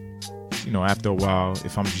 but after a while,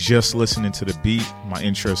 if I'm just listening to the beat, my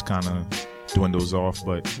interest kind of dwindles off.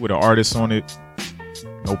 But with an artist on it,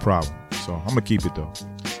 no problem. So I'm gonna keep it though.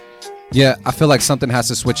 Yeah, I feel like something has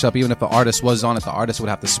to switch up. Even if the artist was on it, the artist would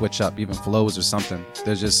have to switch up, even flows or something.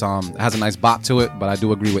 There's just it has a nice bop to it, but I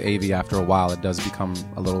do agree with AV. After a while, it does become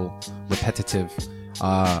a little repetitive.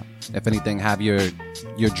 If anything, have your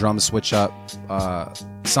drums switch up,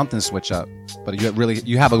 something switch up. But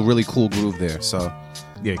you have a really cool groove there. So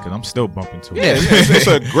Yeah, because I'm still bumping to it. Yeah, it's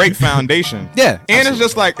a great foundation. Yeah, and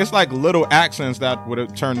it's like little accents that would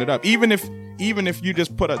have turned it up. Even if you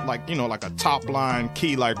just put a like a top line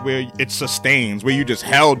key, like where it sustains, where you just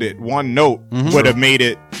held it, one note would have made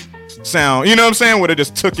it sound. You know what I'm saying? Would have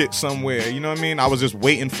just took it somewhere. You know what I mean? I was just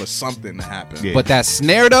waiting for something to happen. Yeah. But that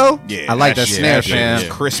snare though, Yeah, I like that snare, shit fam. was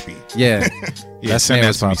crispy. Yeah, Yeah, that send snare that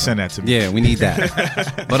was to me. popping. Send that to me. Yeah, we need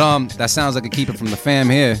that. But that sounds like a keep it from the fam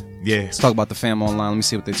here. Yeah. Let's talk about the fam online. Let me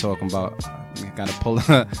see what they're talking about. We gotta pull.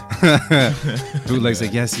 Bootleg's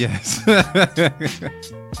like yes.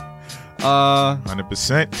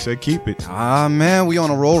 100% said keep it. Man, we on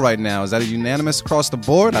a roll right now. Is that a unanimous across the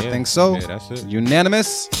board? I think so. Yeah, that's it.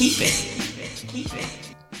 Unanimous. Keep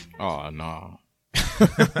it. Oh no.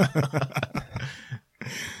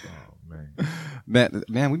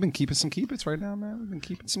 Man, we've been keeping some keep its right now, man. We've been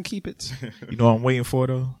keeping some keep its. You know what I'm waiting for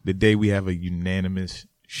though? The day we have a unanimous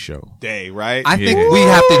show. Day, right? I think we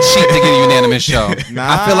have to cheat to get a unanimous show.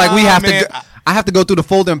 I feel like we have man. to. I have to go through the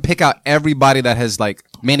folder and pick out everybody that has like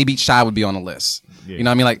Manny Beach Shy would be on the list. Yeah. You know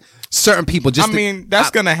what I mean? Like certain people. Just I mean,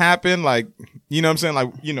 that's gonna happen. Like, you know what I'm saying?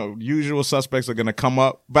 Like, usual suspects are gonna come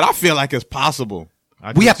up, but I feel like it's possible.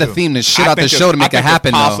 we have to theme the shit out the show to make it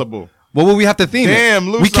happen. Possible. Though. What would we have to theme it? Damn,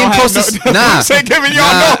 Luce we came don't close have to no, nah. Luce ain't giving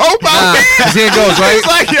y'all no hope out there. Here it goes,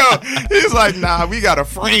 right? He's like, nah, we gotta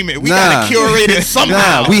frame it. We gotta curate it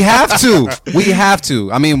somehow. Nah, we have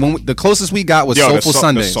to. I mean, the closest we got was Soulful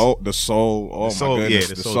Sundays. The soul. Oh soul, my goodness. yeah,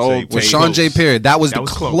 the the soul. soul With Sean J. Perry. That was the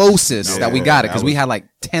was close. closest that we Yeah, got it that because we was- had like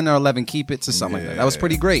 10 or 11 keep its or something like that. That was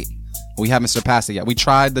pretty great. We haven't surpassed it yet. We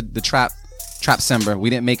tried the trap Sember. We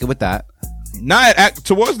didn't make it with that.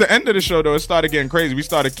 Towards the end of the show, though, it started getting crazy. We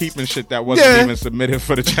started keeping shit that wasn't Yeah. even submitted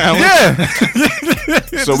for the challenge.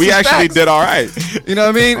 Yeah. So we actually did all right. You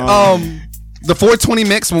know what I mean? The 420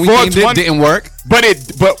 mix when we themed it 420 didn't work.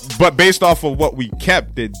 But based off of what we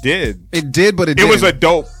kept, it did. It did, but it It was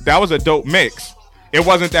didn't. that was a dope mix. It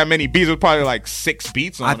wasn't that many beats. It was probably like 6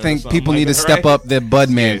 beats on I it or think something people like need to that, step right? up their bud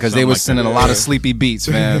man because they something were like sending that. a lot Yeah. of sleepy beats,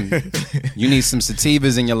 man. You need some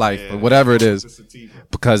sativas in your life or whatever it is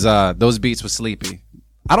because those beats were sleepy.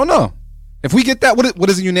 I don't know. If we get that, what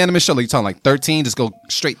is a unanimous show? Like you talking like 13? Just go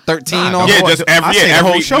straight 13 on Yeah, whole- just I say the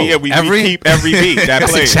every whole show. Yeah, we keep every beat that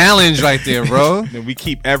That's a plays. challenge right there, bro. Then we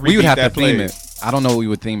keep every We would beat have to that theme plays. it. I don't know what we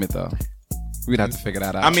would theme it though. We'd have to figure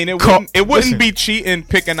that out. I mean, it Call- wouldn't listen. be cheating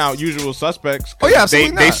picking out usual suspects. 'cause Oh, yeah,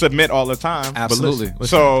 absolutely they not. submit all the time. Absolutely.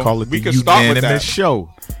 So call it we the could start with unanimous that. show.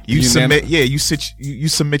 You submit, you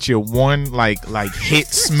submit your one like hit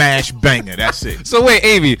smash banger. That's it. So wait,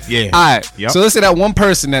 Avy. Yeah. All right. Yep. So let's say that one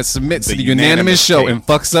person that submits The to the unanimous unanimous show tape. and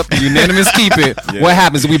fucks up the unanimous keep it. What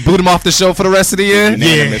happens? Do we boot him off the show for the rest of the year?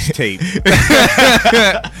 Unanimous tape.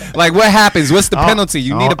 Like what happens? What's the penalty?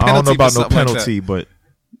 You need a penalty. I don't know about for no something like that. penalty, but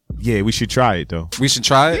yeah, we should try it though. We should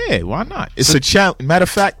try it. Yeah, why not? It's a challenge. Matter of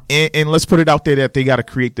fact, and let's put it out there that they got to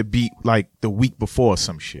create the beat like the week before or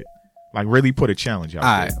some shit. Like really put a challenge out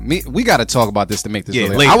All there. right, we got to talk about this to make this. Yeah,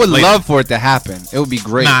 really later, I would later. love for it to happen. It would be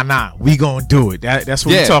great. Nah, we gonna do it. That's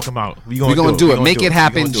what Yeah. we talking about. We We're gonna do We it. gonna Make do it We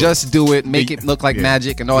happen. gonna do Just do it. Make it look like Yeah.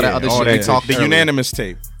 magic and all that Yeah, other all shit that we good talked The earlier. unanimous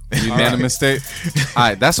tape. Unanimous state. All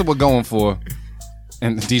right, that's what we're going for.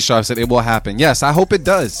 And D Sharp said it will happen. Yes, I hope it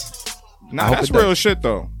does. I Nah, hope that's it does. real shit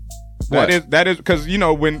though. What? That is because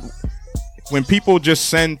when people just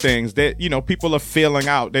send things that people are feeling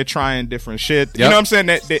out, they're trying different shit. You Yep. know what I'm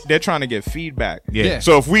saying? They're trying to get feedback. Yeah.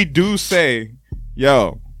 So if we do say,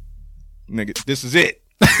 "Yo, nigga, this is it,"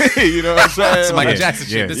 you know what I'm saying? Some Michael Like, Jackson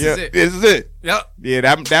shit. yeah. This yeah, is it. This is it. Yep. Yeah,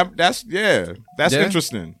 that's Yeah.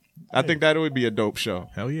 interesting. I think that would be a dope show.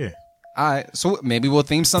 Hell yeah. All right, so maybe we'll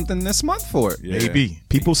theme something this month for it. Yeah. Maybe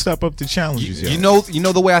people step up to challenges. You know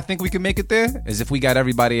the way I think we can make it there is if we got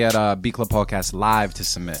everybody at B Club Podcast Live to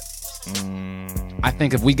submit. I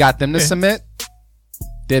think if we got them to submit,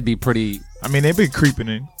 they'd be pretty. I mean, they've been creeping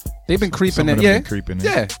in. They've been creeping Some in, of them yeah, been creeping in.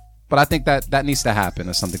 yeah. But I think that needs to happen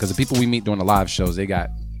or something because the people we meet during the live shows, they got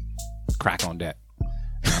crack on deck. You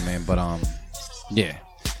know what I mean? But yeah.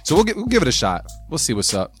 So we'll give it a shot. We'll see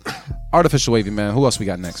what's up. Artificial Wavy, man. Who else we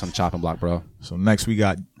got next on the chopping block, bro? So next we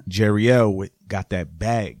got Jerry L with Got That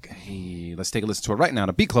Bag. Hey, let's take a listen to it right now.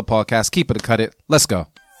 The Beat Club Podcast. Keep it or cut it. Let's go.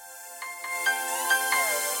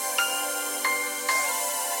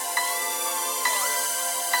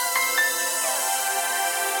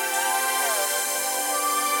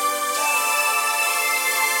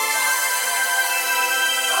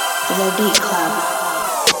 The Beat Club.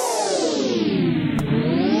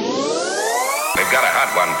 We've got a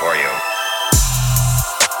hot one for you.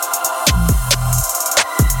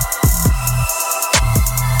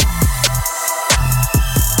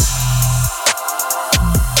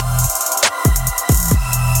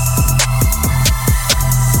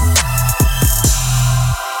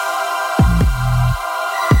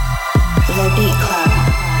 The Beat Club.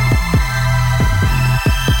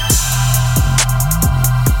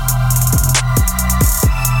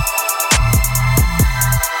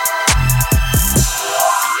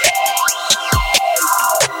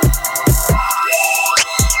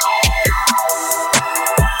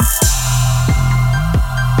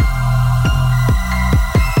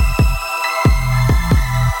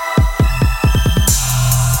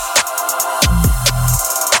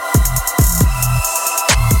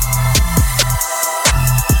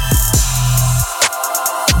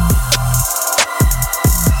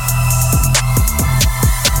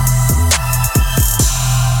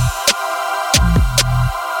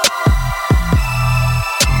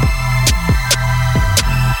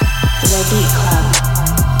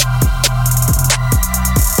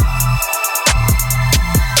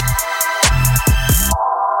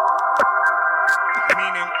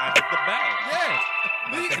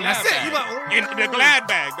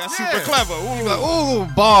 That's super clever. Ooh. Like, ooh,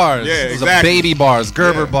 bars. Yeah, Those exactly. are baby bars,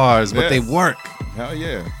 Gerber bars, but they work. Hell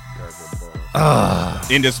yeah.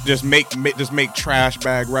 And just make trash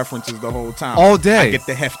bag references the whole time. All day. I get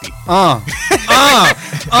the hefty. I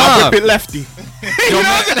whip it lefty.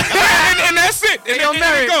 And that's it. And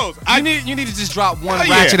there it goes. You need to just drop one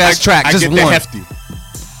ratchet ass track. I Just get one. the hefty.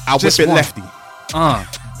 I whip it lefty.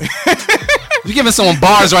 You're giving someone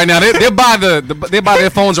bars right now. They buy they buy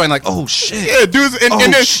their phones right now. Like, oh shit. Yeah, dudes.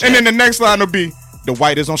 And then the next line will be the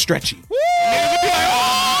white is on stretchy.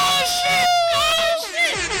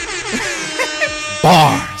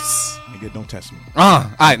 Bars. Nigga, don't test me. All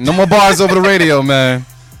right, no more bars over the radio, man.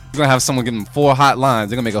 You're gonna have someone give them 4 hot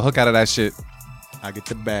lines. They're gonna make a hook out of that shit. I get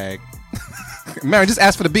the bag. Marion, just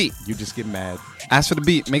ask for the beat. You just get mad. Ask for the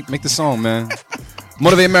beat. Make the song, man.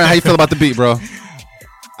 Motivate Marion. How you feel about the beat, bro?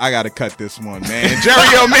 I gotta cut this one, man.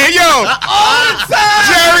 Jerry, man, yo.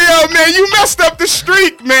 Jerry, man, you messed up the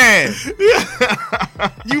streak, man.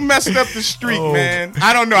 You messed up the streak, man.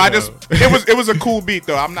 I don't know. It was a cool beat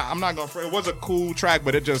though. I'm not gonna. It was a cool track,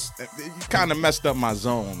 but it kind of messed up my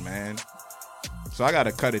zone, man. So I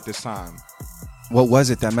gotta cut it this time. What was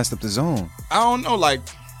it that messed up the zone? I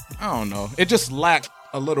don't know. It just lacked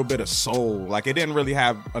a little bit of soul. Like it didn't really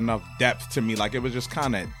have enough depth to me. Like it was just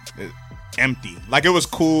kind of empty. Like it was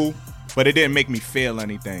cool, but it didn't make me feel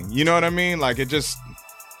anything. You know what I mean? Like it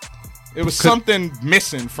was something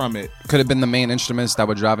missing from it. Could have been the main instruments that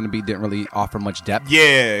were driving the beat didn't really offer much depth.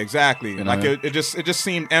 Yeah, exactly. You know Like what I mean? it just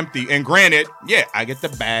seemed empty. And granted, yeah, I get the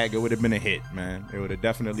bag. It would have been a hit, man. It would have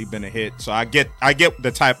definitely been a hit. So I get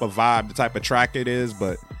the type of vibe, the type of track it is,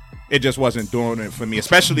 but it just wasn't doing it for me.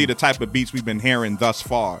 Especially the type of beats we've been hearing thus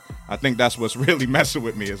far. I think that's what's really messing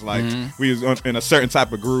with me. It's like we was in a certain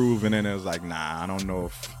type of groove, and then it was like, nah, I don't know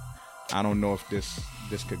if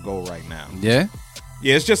this could go right now. Yeah.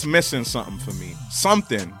 Yeah, it's just missing something for me.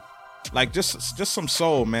 Something. Like just some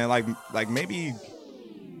soul, man. Like maybe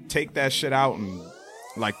take that shit out and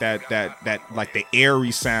like that like the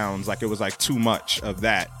airy sounds, like it was like too much of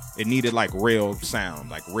that. It needed like real sound,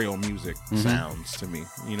 like real music sounds to me.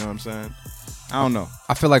 You know what I'm saying? I don't know.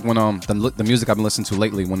 I feel like when the music I've been listening to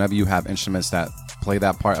lately, whenever you have instruments that play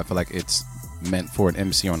that part, I feel like it's meant for an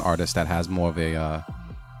MC or an artist that has more of a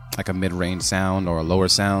like a mid-range sound or a lower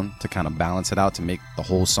sound to kind of balance it out to make the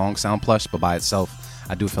whole song sound plush. But by itself,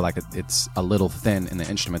 I do feel like it's a little thin in the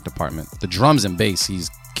instrument department. The drums and bass,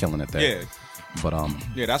 he's killing it there. Yeah. But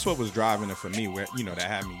yeah, that's what was driving it for me. Where that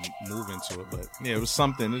had me moving to it. But yeah, it was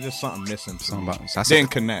something. There's just something missing.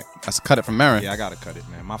 Didn't connect. That's cut it from Marin. Yeah, I gotta cut it,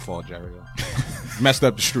 man. My fault, Jerry. Messed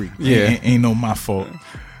up the street. Yeah, ain't no my fault.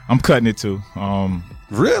 I'm cutting it too.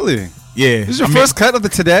 Really? Yeah. This is your first cut of the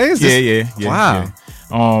today? Yeah. Wow. Yeah.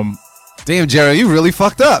 Damn, Jerry, you really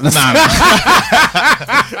fucked up. Nah.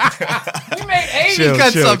 You made 80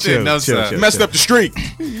 cut something. No, sir. Messed up the streak.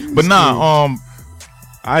 But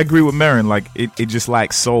I agree with Marin. Like it just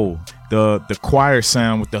lacks soul. The choir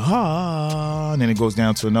sound with the and then it goes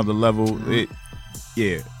down to another level.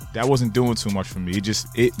 That wasn't doing too much for me.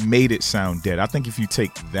 It made it sound dead. I think if you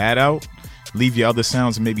take that out, leave your other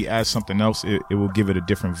sounds and maybe add something else, it will give it a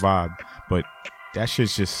different vibe. But that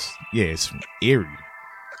shit's just it's eerie.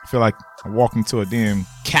 I feel like I'm walking to a damn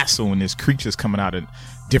castle and there's creatures coming out of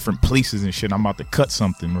different places and shit. I'm about to cut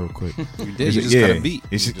something real quick. You did. You just cut a beat.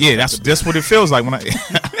 That's what it feels like when I.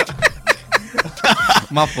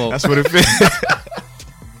 My fault. That's what it feels.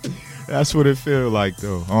 That's what it feels like,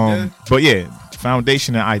 though. But yeah,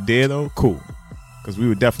 foundation and idea though, cool. Because we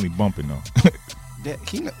were definitely bumping though. Yeah,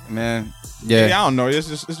 man. Yeah, Yeah. I don't know.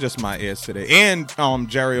 It's just my ears today. And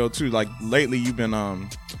Jerrio too. Like lately, you've been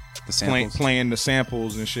The samples. playing the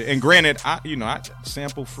samples and shit. And granted, I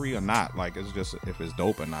sample free or not, like it's just if it's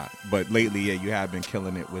dope or not. But lately, yeah, you have been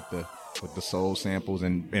killing it with the soul samples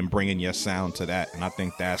and bringing your sound to that. And I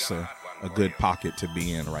think that's a good pocket to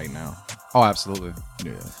be in right now. Oh, absolutely.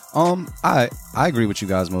 Yeah. I agree with you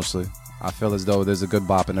guys mostly. I feel as though there's a good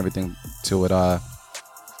bop and everything to it.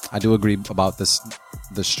 I do agree about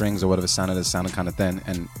the strings or whatever sounded kind of thin,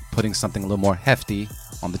 and putting something a little more hefty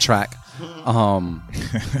on the track. I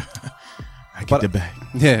get the bag.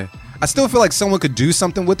 Yeah, I still feel like someone could do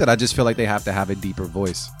something with it. I just feel like they have to have a deeper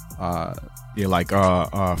voice. Yeah, like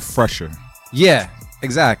fresher. Yeah,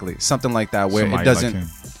 exactly, something like that where Somebody it doesn't like him.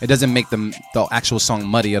 it doesn't make the actual song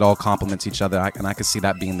muddy. It all complements each other, and I can see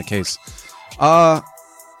that being the case.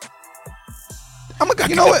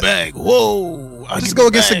 You know what? Bag. Whoa! I'll just go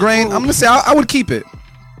against the grain. I'm gonna say I would keep it.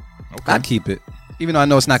 Okay. I'd keep it, even though I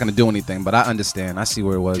know it's not gonna do anything. But I understand. I see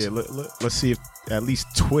where it was. Yeah, let's see if at least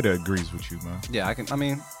Twitter agrees with you, man. Yeah, I can. I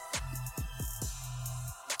mean,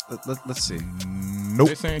 let's see. Nope.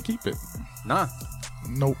 They're saying keep it. Nah,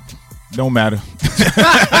 Nope. Don't matter.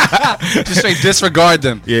 just straight disregard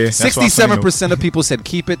them. Yeah, that's what I'm saying, 67% of people said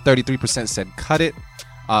keep it. 33% said cut it.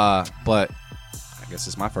 But I guess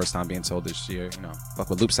it's my first time being told this year. You know, fuck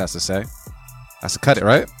what Loops has to say. That's a cut it,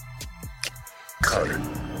 right? Cut it.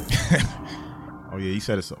 Oh yeah, he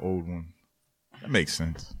said it's an old one. That makes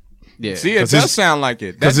sense. Yeah. See, it 'Cause does it's- sound like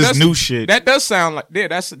it. Because That it's does- new shit. That does sound like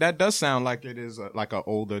that does sound like it is like an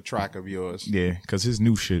older track of yours. Yeah, because his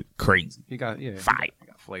new shit crazy. He got He got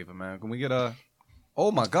flavor, man. Can we get a?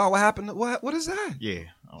 Oh my God, what happened? What is that? Yeah.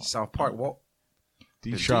 Oh, South Park. What?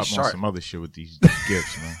 D D Sharp Sharp. on some other shit with these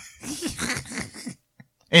gifts, man.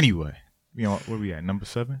 Anyway, where we at? Number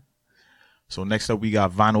 7. So next up we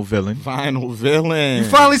got Vinyl Villain. Vinyl Villain. You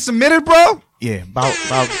finally submitted, bro? Yeah, about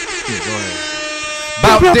yeah, go ahead.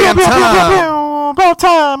 About damn time. About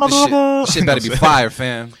time, This shit better be fire,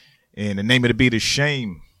 fam. And the name of the beat is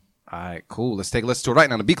Shame. All right, cool. Let's take a listen to it right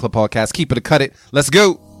now on the Beat Club podcast. Keep it or cut it. Let's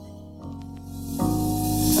go.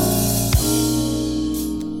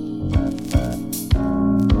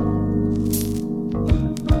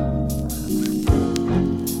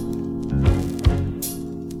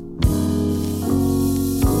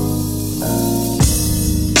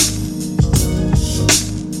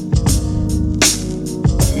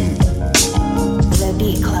 The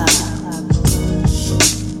Beat Club.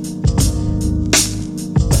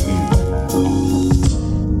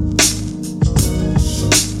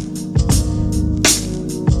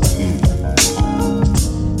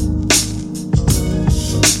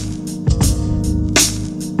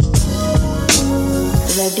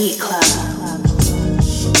 The Beat Club.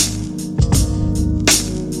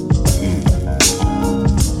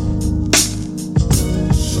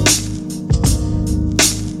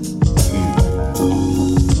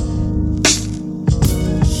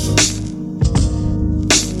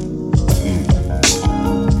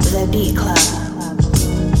 The Beat Club.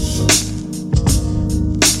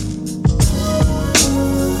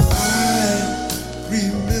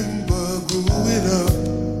 Remember growing up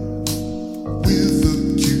with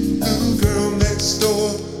a cute little girl next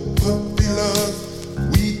door, puppy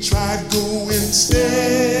love. We tried going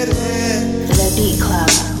steady. The Beat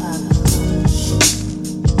Club.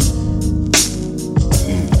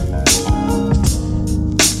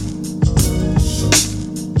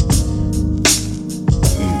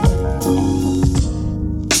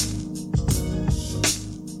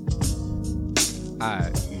 All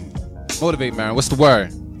right. Motivate, man. What's the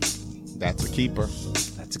word? That's a keeper.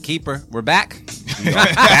 That's a keeper. We're back. We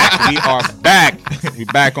are back. We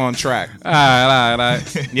back on track. All right.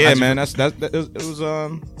 Yeah, man. It was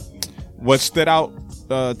what stood out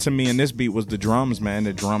to me in this beat was the drums, man.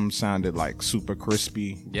 The drums sounded like super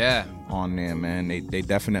crispy. Yeah. On there, man. They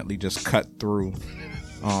definitely just cut through.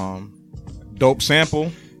 Dope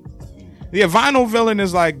sample. Yeah, Vinyl Villain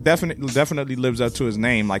is like definitely lives up to his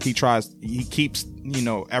name. Like he keeps,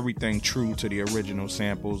 everything true to the original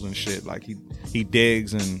samples and shit. Like he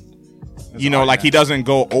digs and he doesn't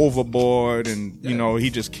go overboard and he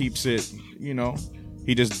just keeps it,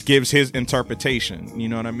 he just gives his interpretation, you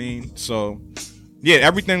know what I mean? So yeah,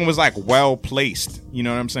 everything was like well placed, you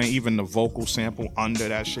know what I'm saying? Even the vocal sample under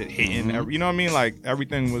that shit hitting, you know what I mean? Like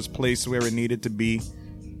everything was placed where it needed to be.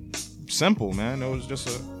 Simple, man. It was just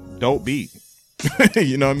a dope beat.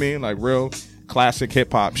 You know what I mean? Like real classic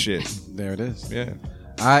hip hop shit. There it is. Yeah.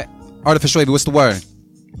 All right. Artificial Baby, what's the word?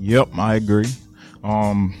 Yep, I agree.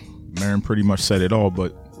 Marin pretty much said it all,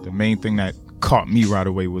 but the main thing that caught me right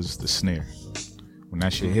away was the snare. When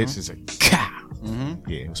that shit hits, it's like, ka!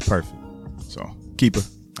 Yeah, it was perfect. So, keep her.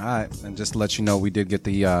 All right, and just to let you know, we did get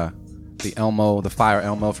the Elmo, the Fire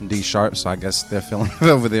Elmo from D Sharp, so I guess they're feeling it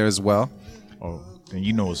over there as well. Oh, then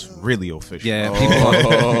you know it's really official. Yeah,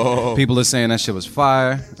 people are saying that shit was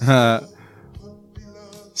fire.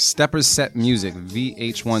 Steppers Set Music,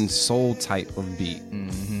 VH1 soul type of beat.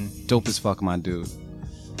 Dope as fuck, my dude.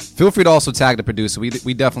 Feel free to also tag the producer. We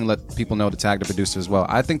definitely let people know to tag the producer as well.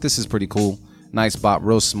 I think this is pretty cool. Nice bop,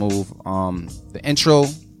 real smooth. The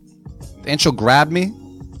intro grabbed me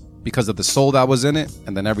because of the soul that was in it,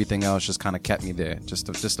 and then everything else just kind of kept me there. Just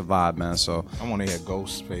the vibe, man. So I want to hear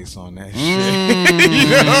Ghostface on that shit. You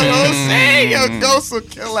know what I'm saying? Yo, Ghost will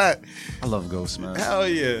kill that. I love Ghost, man. Hell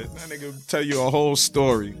yeah. That nigga will tell you a whole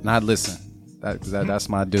story. Not listen. That's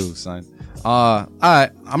my dude, son. All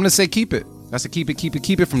right, I'm gonna say keep it. That's a keep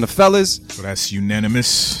it from the fellas. So that's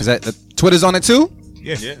unanimous. Is that the Twitter's on it too?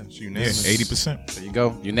 Yeah, it's unanimous. 80%. There you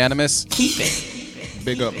go. Unanimous. Keep it.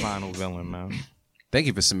 Big up Final Villain, man. Thank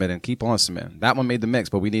you for submitting. Keep on submitting. That one made the mix,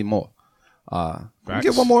 but we need more. Can we Facts.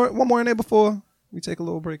 get one more in there before we take a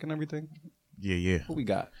little break and everything? Yeah. What we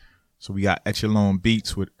got? So we got Echelon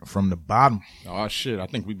Beats with From the Bottom. Oh, shit. I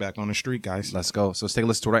think we back on the street, guys. Let's go. So let's take a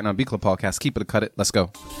listen to it right now. Beat Club Podcast. Keep it or cut it. Let's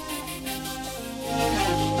go.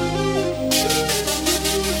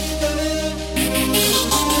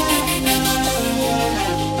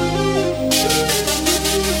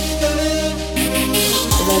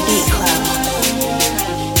 The Beat Club.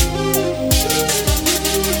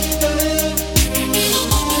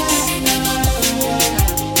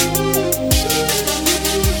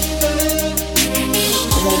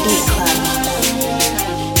 The Beat Club. The Beat Club.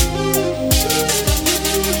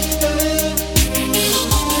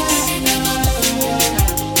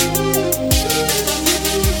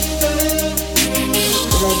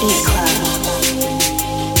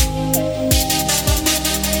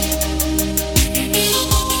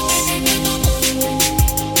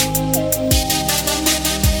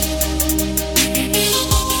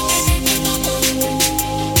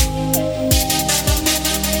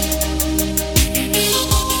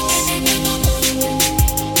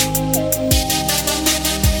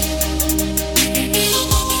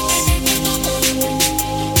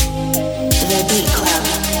 The Beat Club.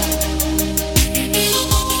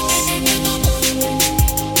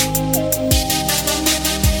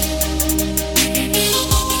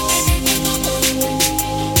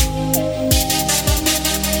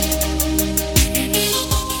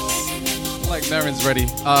 Like Marin's ready.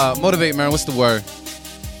 Motivate, Marin. What's the word?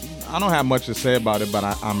 I don't have much to say about it, but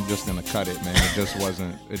I'm just gonna cut it, man. It just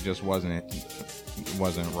wasn't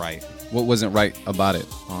right. What wasn't right about it?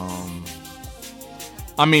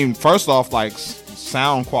 I mean, first off, like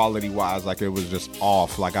sound quality wise, like it was just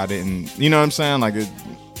off. Like I didn't, you know what I'm saying? Like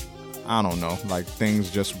I don't know. Like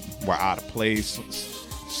things just were out of place.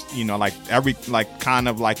 You know, like kind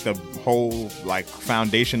of like the whole like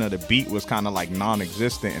foundation of the beat was kind of like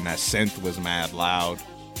non-existent, and that synth was mad loud.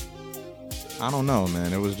 I don't know,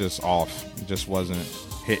 man. It was just off. It just wasn't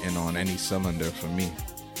hitting on any cylinder for me.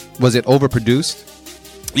 Was it overproduced?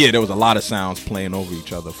 Yeah, there was a lot of sounds playing over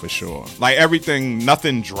each other for sure. Like everything,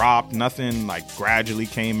 nothing dropped, nothing like gradually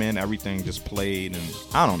came in. Everything just played, and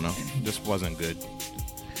I don't know, just wasn't good.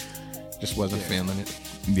 Just wasn't feeling it.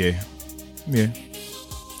 Yeah.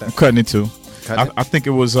 I'm cutting it too. I think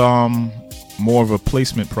it was more of a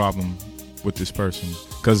placement problem with this person,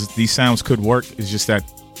 because these sounds could work. It's just that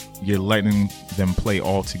you're letting them play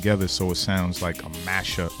all together, so it sounds like a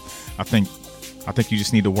mashup. I think you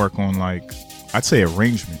just need to work on, like, I'd say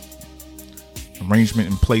arrangement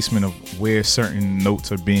and placement of where certain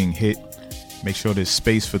notes are being hit. Make sure there's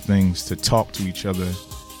space for things to talk to each other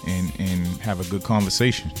and have a good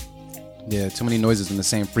conversation. Yeah, too many noises in the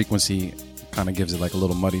same frequency kind of gives it like a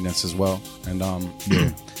little muddiness as well. And I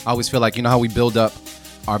always feel like, you know how we build up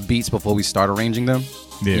our beats before we start arranging them?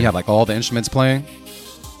 Yeah. You have like all the instruments playing.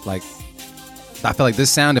 Like, I feel like this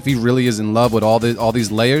sound, if he really is in love with all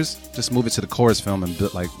these layers, just move it to the chorus film and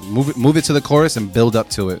move it to the chorus and build up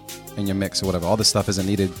to it in your mix or whatever. All this stuff isn't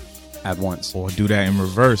needed at once. Or do that in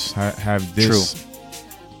reverse. Have this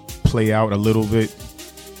play out a little bit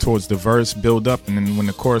towards the verse, build up, and then when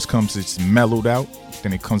the chorus comes, it's mellowed out.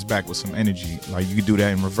 Then it comes back with some energy. Like, you could do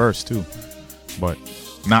that in reverse too, but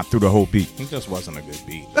not through the whole beat. It just wasn't a good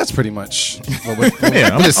beat. That's pretty much what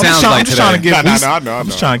Yeah, it sounds like I'm just trying to today. give. I'm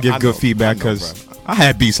just trying to give good feedback, because I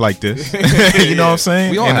had beats like this. You know what I'm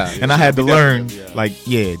saying? We all and, have. and I had to learn, like,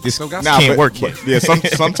 this Still got can't work here. Yeah,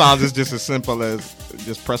 sometimes it's just as simple as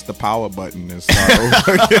just press the power button and start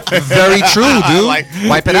over. Very true, dude.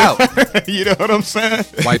 Wipe it out. You know what I'm saying?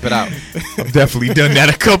 Wipe it out. I've definitely done that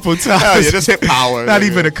a couple times. Hell yeah, just hit power. Not nigga.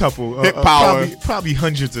 even a couple. Hit power. Probably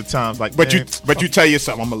hundreds of times. Like, But man, you tell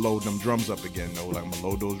yourself, I'm gonna load them drums up again. No, like I'm gonna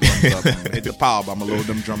load those drums up. I'm gonna hit the power, but I'm gonna load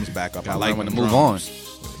them drums back up. I like when to them move drums.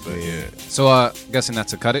 on. But yeah, So, guessing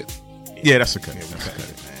that's a cut it yeah, that's a cut.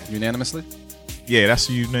 unanimously. Yeah, that's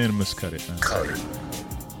a unanimous cut it, man.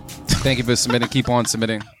 Thank you for submitting. Keep on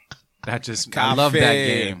submitting. That just, I love that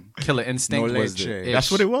Cafe. game. Killer Instinct No was leche. the ish.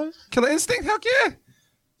 That's what it was? Killer Instinct, heck yeah.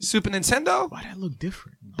 Super Nintendo. Why that look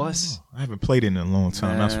different? Bus. I haven't played it in a long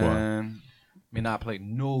time. That's why. Man, me not play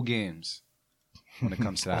no games when it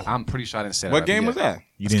comes to that. I'm pretty sure I didn't say that. what right game yet. was that?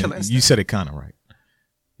 You Killer didn't. Instinct. You said it kind of right.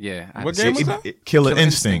 Yeah. I What had to game say- was that? Killer Killer Instinct.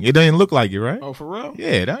 Instinct. It didn't look like it, right? Oh, for real?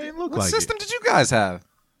 Yeah, that didn't look What like system did you guys have? it.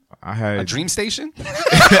 I had. A Dream Station?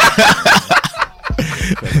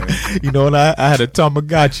 You know what? I had a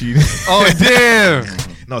Tamagotchi. Oh, damn.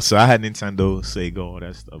 No, so I had Nintendo, Sega, all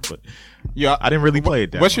that stuff, but Yeah, I didn't really play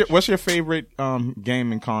it that What's much. your favorite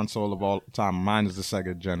gaming console of all time? Mine is the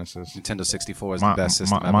Sega Genesis. Nintendo 64 is the best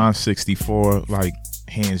system ever. Mine's 64, like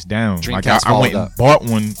hands down. Like Dreamcast I went followed and up. bought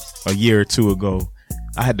one a year or two ago.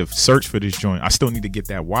 I had to search for this joint. I still need to get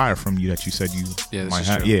that wire from you that you said you Yeah, this might is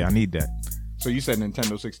have. true. Yeah, I need that. So you said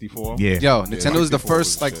Nintendo 64? Yeah, Yo, Nintendo is the 64 was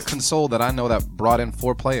first like shit. console that I know that brought in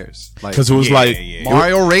 4 players. Like because it was Yeah, like yeah.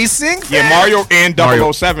 Mario Racing? Yeah, Mario and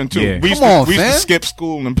Mario. 007 too. Yeah. We used, Come on, we used to fam. skip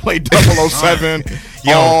school and play 007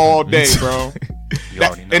 all day, bro. You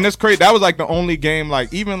already know. And it's crazy. That was like the only game,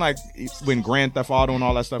 like even like when Grand Theft Auto and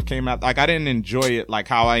all that stuff came out. Like I didn't enjoy it like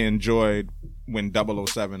how I enjoyed when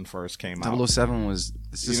 007 first came out. 007 was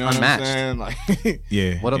it's You just know what I'm unmatched. saying? Like,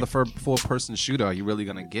 yeah. What other four-person shooter are you really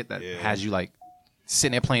gonna get that has you like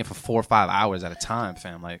sitting there playing for 4 or 5 hours at a time,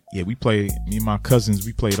 fam? Like, Yeah, we played. Me and my cousins,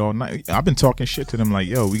 we played all night. I've been talking shit to them like,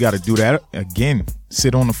 yo, we got to do that again.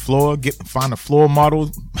 Sit on the floor, find a floor model.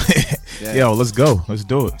 Yeah. Yo, let's go. Let's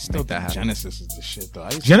do it. make that happen. Genesis is the shit though. I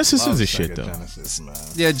used to Genesis love is the Sega shit, though. Genesis, man.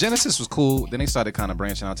 yeah, Genesis was cool. Then they started kind of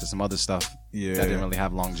branching out to some other stuff Yeah. that didn't really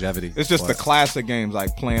have longevity. It's just the But- classic games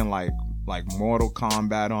like playing like Mortal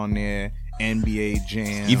Kombat on there, NBA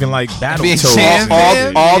Jam, Even like NBA Battletoads. Jam,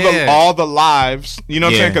 man. Yeah. all the lives. You know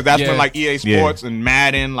what I'm saying? Because that's Yeah. when like EA Yeah. Sports and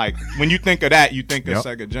Madden. Like when you think of that, you think of Yep.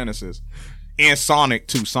 Sega Genesis and Sonic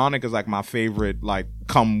too. Sonic is like my favorite. Like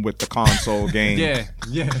come with the console game.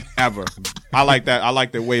 yeah, Ever. I like that. I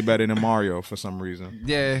liked it way better than Mario for some reason.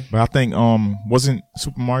 yeah. But I think wasn't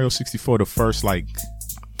Super Mario 64 the first like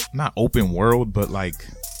not open world, but like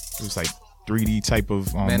it was like 3D type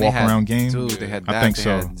of Man, they walk had, around game. Dude, they had that. I think they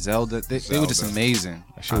so. had Zelda. They were just amazing.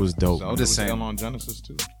 That shit was dope. So just it was saying. on Genesis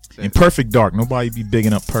too. And Perfect Dark. Nobody be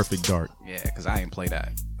bigging up Perfect Dark. Yeah, because I ain't play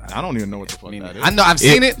that. I don't even know what the fuck I mean, that is. I know I've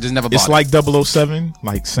seen it, just never bought It's it. like 007,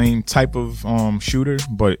 like same type of shooter,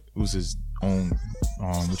 but it was his own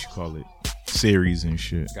what you call it, series and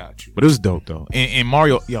shit. Got you. But it was dope though. And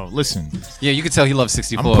Mario, yo, listen, Yeah, you could tell he loves I'm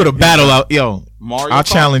 64. gonna put a battle out, yo. Mario I'll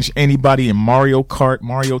Kart? challenge anybody in Mario Kart,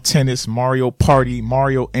 Mario Tennis, Mario Party,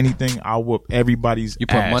 Mario anything. I'll whoop everybody's. You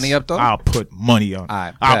put ass. money up, though? I'll put money up.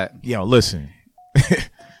 I bet. Yo, listen.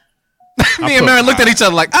 Me and Mary looked at each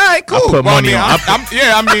other like, all right, cool. I put money on.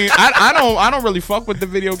 I don't really fuck with the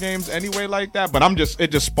video games anyway like that, but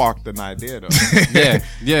it just sparked an idea though. Yeah,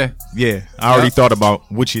 yeah. Yeah, I already thought about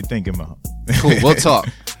what you're thinking about. Cool, we'll talk.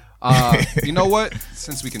 You know what?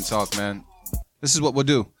 Since we can talk, man, this is what we'll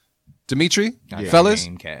do. Dimitri, fellas,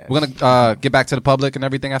 Gamecast. we're gonna get back to the public and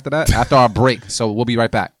everything after that, after our break. So we'll be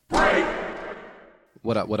right back.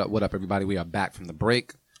 What up, everybody? We are back from the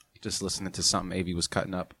break. Just listening to something AV was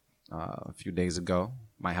cutting up a few days ago.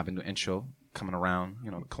 Might have a new intro coming around,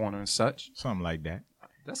 the corner and such. Something like that.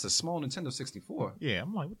 That's a small Nintendo 64. Yeah,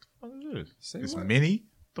 I'm like, what the fuck is this? Say It's what? mini?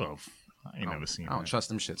 I ain't never seen I don't that. trust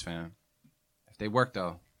them shits, fam. If they work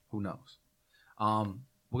though, who knows?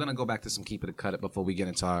 We're gonna go back to some keep it or cut it before we get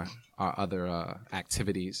into our other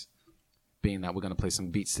activities. Being that we're gonna play some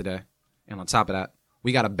beats today, and on top of that,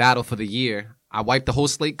 we got a battle for the year. I wiped the whole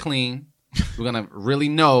slate clean. We're gonna really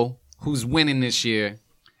know who's winning this year,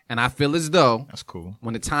 and I feel as though That's cool.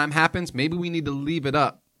 when the time happens, maybe we need to leave it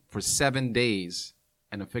up for 7 days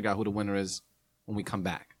and then figure out who the winner is when we come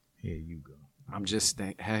back. Here you go. I'm just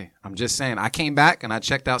saying. I came back and I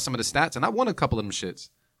checked out some of the stats and I won a couple of them shits.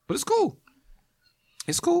 But it's cool.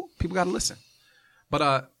 It's cool. People got to listen.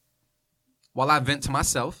 But while I vent to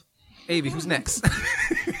myself, Avi, who's next?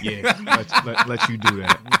 Yeah, let you do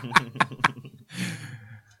that.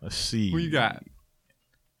 Let's see. Who you got?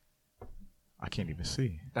 I can't even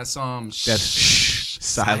see. That's That's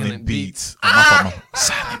Silent Beats. Ah!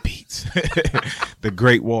 Silent Beats. The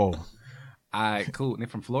Great Wall. All right, cool. They're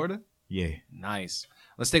from Florida? Yeah. Nice.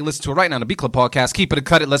 Let's take a listen to it right now on the Beat Club podcast. Keep it or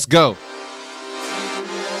cut it. Let's go.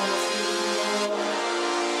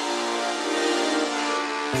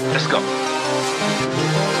 Let's go.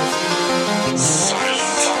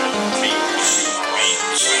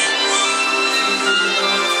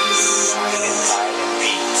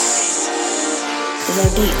 The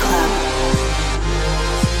Beat Club.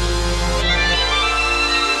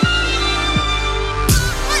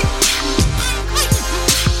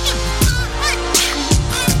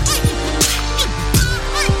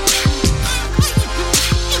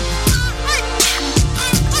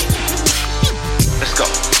 Let's go.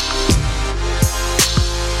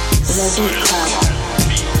 The Beat Club.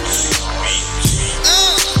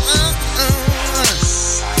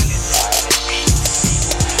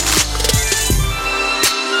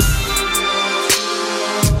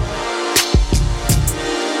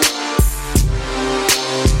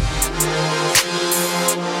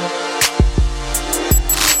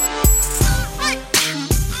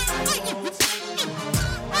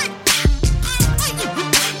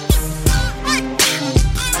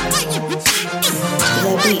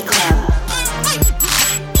 The Beat Club.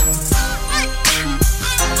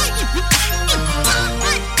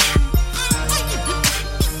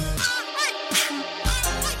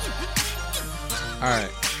 All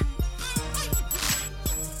right.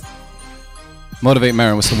 Motivate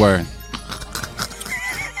Marin. What's the word?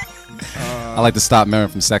 I like to stop Marin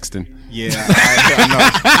from sexting. Yeah, I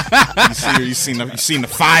know. You seen the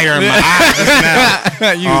fire in my eyes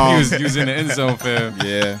now. You was in the end zone, fam.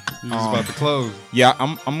 Yeah, You was about to close. yeah.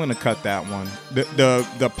 I'm gonna cut that one.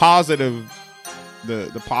 The positive,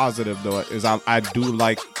 the positive though is I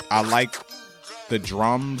like the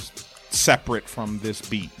drums separate from this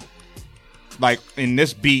beat. Like in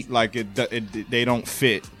this beat, like they don't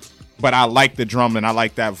fit, but I like the drum and I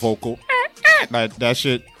like that vocal. That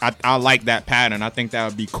shit, I like that pattern. I think that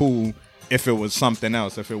would be cool if it was something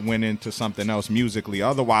else, if it went into something else musically.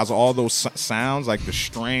 Otherwise, all those sounds, like the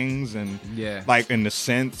strings and like in the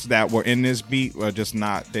synths that were in this beat, are just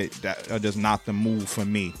not that are just not the move for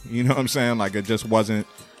me. You know what I'm saying? Like it just wasn't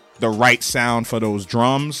the right sound for those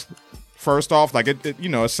drums. First off, like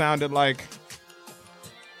it sounded like.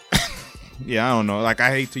 Yeah, I don't know. Like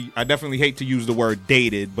I definitely hate to use the word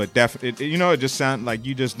dated, but it just sounds like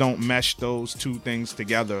you just don't mesh those two things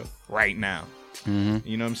together right now. Mm-hmm.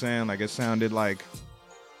 You know what I'm saying? Like it sounded like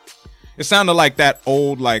that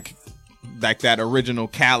old like that original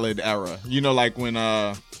Khaled era. You know, like when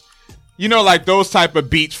like those type of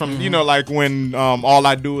beats from like when All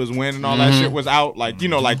I Do Is Win and all that shit was out. Like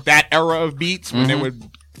like that era of beats when they were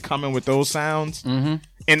coming with those sounds. Mm-hmm.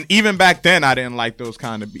 And even back then, I didn't like those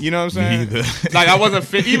kind of, you know what I'm saying? Like, I wasn't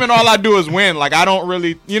fit. Even All I Do Is Win. Like, I don't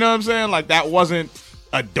really, you know what I'm saying? Like, that wasn't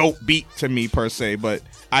a dope beat to me, per se, but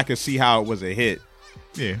I could see how it was a hit.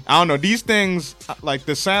 Yeah. I don't know. These things, like,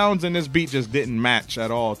 the sounds in this beat just didn't match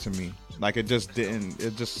at all to me. Like, it just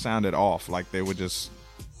sounded off. Like, they were just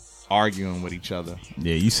arguing with each other.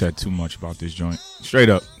 Yeah, you said too much about this joint. Straight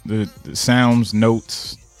up. The sounds,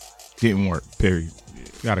 notes, didn't work, period.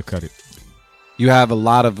 Gotta cut it. You have a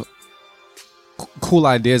lot of cool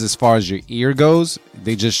ideas as far as your ear goes.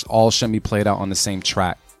 They just all shouldn't be played out on the same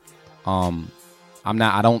track. I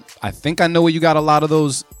think I know where you got a lot of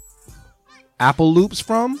those Apple loops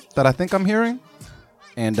from that I think I'm hearing.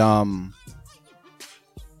 And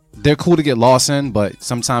they're cool to get lost in, but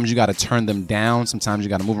sometimes you got to turn them down. Sometimes you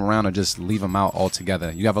got to move them around or just leave them out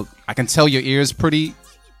altogether. I can tell your ear's pretty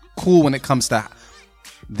cool when it comes to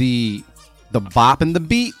the bop in the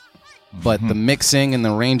beat. But the mixing and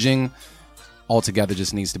the arranging altogether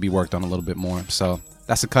just needs to be worked on a little bit more. So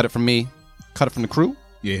that's a cut it from me. Cut it from the crew.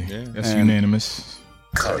 Yeah. That's unanimous.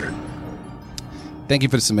 Cut it. Thank you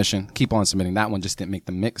for the submission. Keep on submitting. That one just didn't make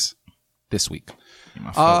the mix this week. Yeah,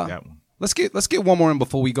 my fault, that one. Let's get one more in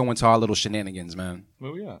before we go into our little shenanigans, man.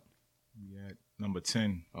 Where we at? We at number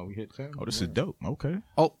 10. Oh, we hit 10? Oh, this is dope. Okay.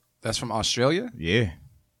 Oh, that's from Australia? Yeah.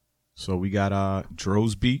 So we got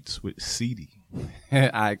Dro's Beats with CD. All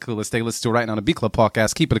right, cool. Let's listen to it right now on the Beat Club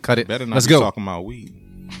podcast. Keep it or cut it. Better not Let's be go. talking about weed.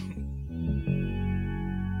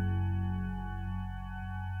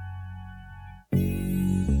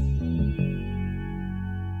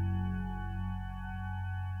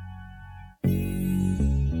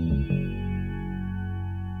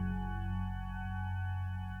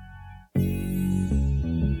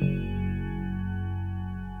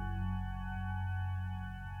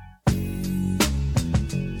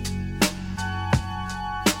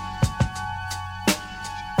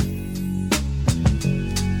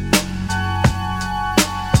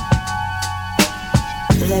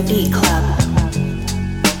 Beat Club.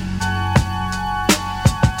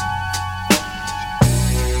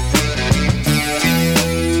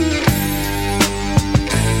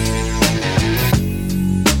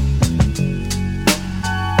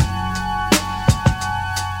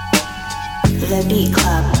 The Beat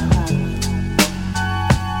Club.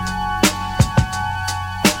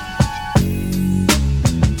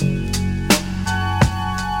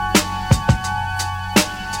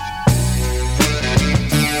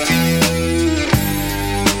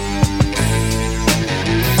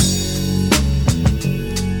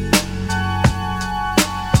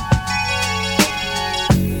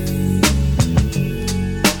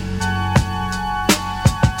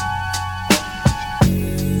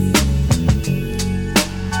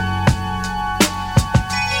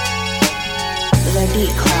 The Beat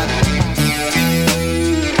Club.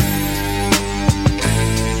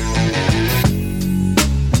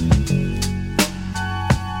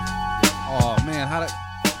 Oh man,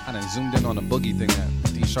 I done zoomed in on the boogie thing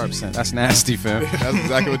that D Sharp sent. That's nasty, fam. That's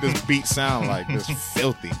exactly what this beat sound like. This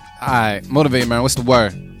filthy. All right, motivate, man. What's the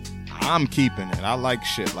word? I'm keeping it. I like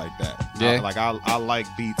shit like that. Yeah? I like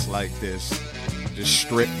beats like this. Just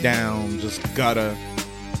stripped down, just gutter.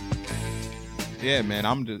 Yeah, man.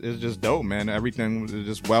 It's just dope, man. Everything was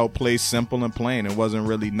just well placed, simple and plain. It wasn't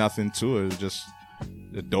really nothing to it. It was just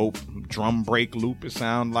a dope drum break loop, it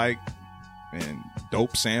sound like. And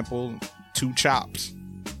dope sample, 2 chops.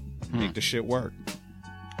 Make the shit work.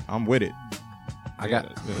 I'm with it.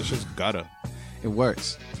 It's just gutter. It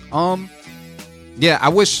works. Yeah,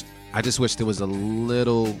 I just wish there was a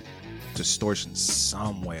little distortion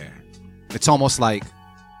somewhere. It's almost like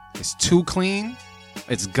it's too clean.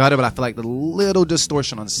 It's gutted, but I feel like the little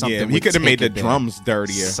distortion on something. Yeah, he could have made the drums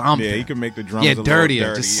dirtier. Something. Yeah, he could make the drums a dirtier.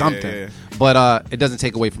 Dirty, just something. Yeah. But it doesn't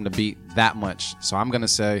take away from the beat that much. So I'm gonna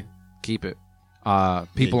say keep it.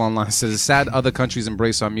 People online says it's sad other countries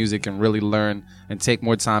embrace our music and really learn and take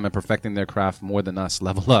more time in perfecting their craft more than us.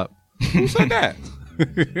 Level up. Who said that?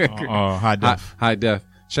 High def. High def.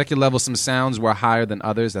 Check your level. Some sounds were higher than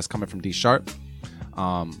others. That's coming from D Sharp.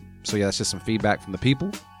 So yeah, that's just some feedback from the people.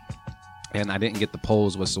 And I didn't get the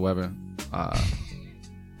polls whatsoever.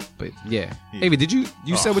 But yeah. Avi, did you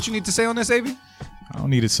said what you need to say on this, Avi? I don't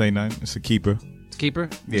need to say nothing. It's a keeper. Keeper?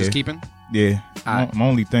 Yeah. Just keeping? Yeah. Alright. My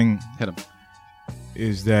only thing Hit him.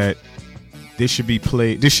 is that this should be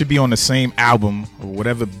played. This should be on the same album or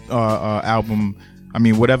whatever album. I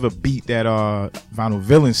mean, whatever beat that Vinyl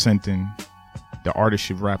Villain sent in. The artist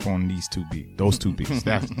should rap on those 2 beats.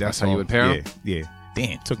 That's how you would pair 'em? Yeah.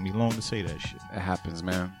 Damn, it took me long to say that shit. It happens,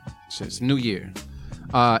 man. It's New Year.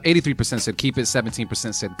 83% said keep it.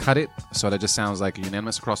 17% said cut it. So that just sounds like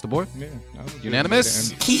unanimous across the board. Yeah,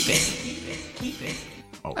 Unanimous? Keep it. Keep it.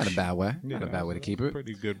 Not a bad way. Not a bad way to keep it.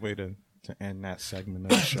 Pretty good way to end that segment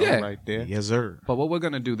of the show Yeah. right there. Yes, sir. But what we're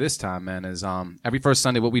gonna do this time, man, is every first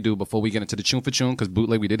Sunday, what we do before we get into the Chune for Chune, because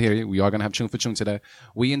bootleg, we did hear you. We are gonna have Chune for Chune today.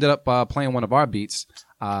 We ended up playing one of our beats.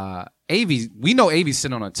 We know Avi's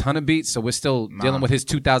sitting on a ton of beats, so we're still dealing with his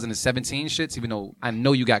 2017 shits. Even though I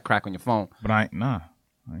know you got crack on your phone, But I ain't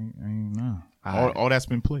all that's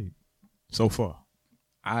been played so far.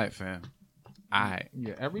 all right, fam. All right.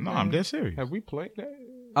 Yeah, everything. No, I'm dead serious. Have we played that?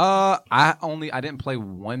 I didn't play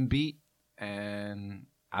one beat, and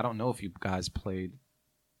I don't know if you guys played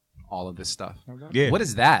all of this stuff. Yeah. What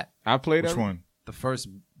is that? I played Which every- one? The first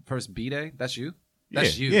B-Day? That's you?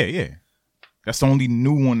 That's you. Yeah. That's the only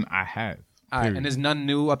new one I have. All right, period. and there's none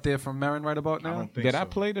new up there from Marin right about now? Did I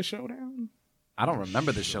play the showdown? I don't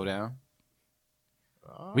remember the showdown.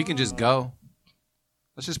 We can just go.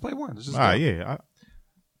 Let's just play one. Let's just All right, go. yeah.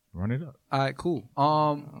 Run it up. All right, cool.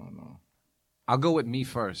 I'll go with me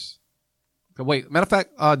first. Wait, matter of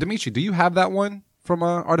fact, Dimitri, do you have that one from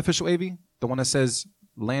Artificial AV? The one that says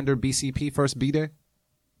Lander BCP first B-Day?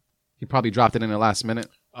 He probably dropped it in the last minute.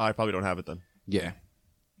 I probably don't have it then. Yeah.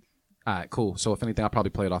 All right, cool. So if anything, I'll probably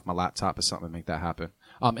play it off my laptop or something to make that happen.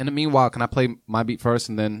 In the meanwhile, can I play my beat first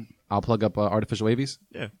and then I'll plug up Artificial AVs?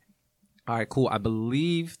 Yeah. All right, cool. I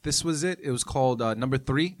believe this was it. It was called number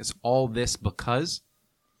 3. It's All This Because.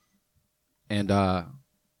 And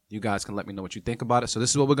you guys can let me know what you think about it. So this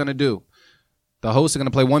is what we're going to do. The hosts are going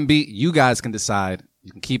to play one beat. You guys can decide.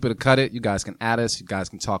 You can keep it or cut it. You guys can add us. You guys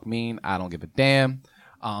can talk mean. I don't give a damn.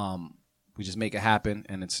 We just make it happen,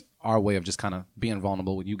 and it's our way of just kind of being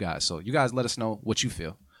vulnerable with you guys. So you guys let us know what you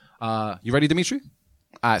feel. You ready, Dimitri?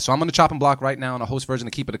 All right, so I'm going to chop and block right now on a host version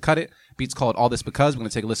of Keep It or Cut It. Beat's called All This Because. We're going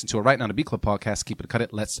to take a listen to it right now on the Beat Club podcast. Keep It or Cut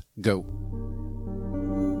It. Let's go.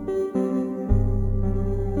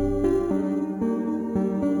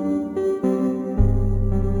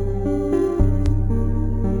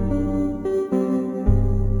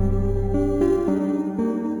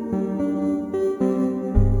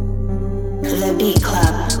 Beat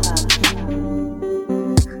Club.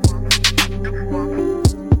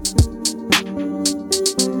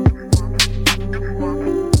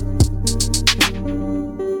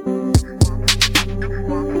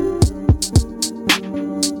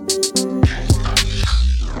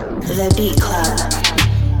 The Beat Club.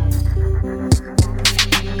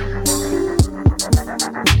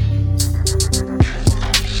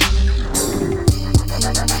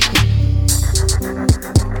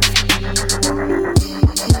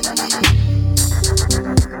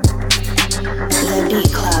 The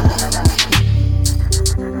Beat Club.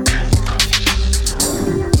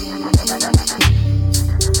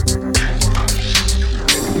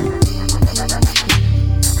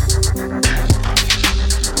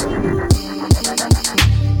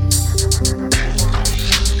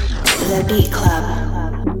 The Beat Club.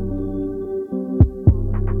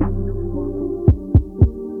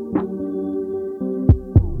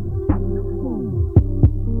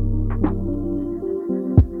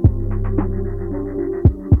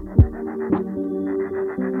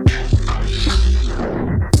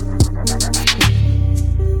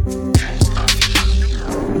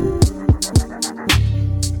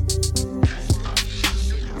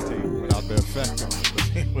 Without the effect on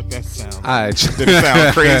it. With that sound. All right. Did it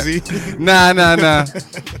sound crazy?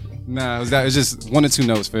 Nah. It was just 1 or 2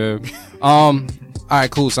 notes, fam. All right,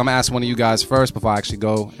 cool. So I'm gonna ask one of you guys first before I actually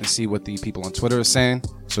go and see what the people on Twitter are saying.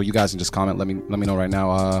 So you guys can just comment. Let me know right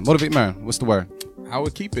now. Motivate man. What's the word? I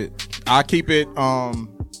would keep it. I keep it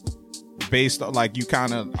based on, like, you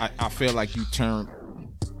kind of, I feel like you turn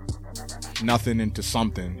nothing into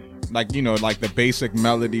something. Like, you know, like the basic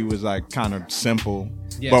melody was like kind of simple.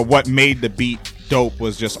 Yeah. But what made the beat dope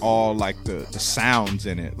was just all like the sounds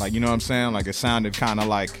in it. Like, you know what I'm saying? Like, it sounded kind of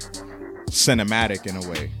like cinematic in a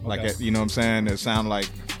way. Like, Okay. you know what I'm saying? It sounded like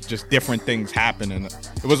just different things happening.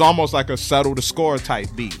 It was almost like a settle the score type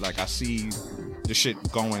beat. Like, I see the shit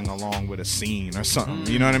going along with a scene or something.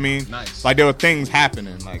 You know what I mean? Nice. Like, there were things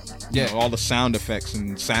happening. Like, you Yeah. know, all the sound effects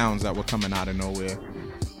and sounds that were coming out of nowhere.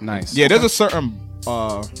 Nice. Yeah, there's a certain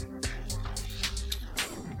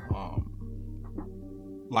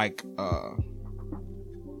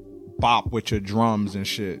bop with your drums and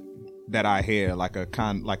shit that I hear,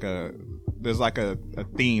 there's like a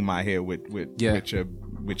theme I hear with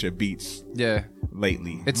your beats Yeah.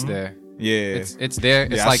 lately. It's there. Yeah. It's there.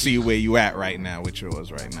 It's Yeah, like I see where you at right now with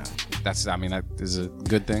yours right now. that is a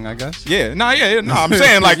good thing, I guess. Yeah, no, I'm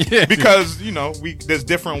saying, like, Yeah. because, you know, there's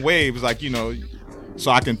different waves, like, you know, so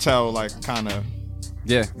I can tell, like, kind of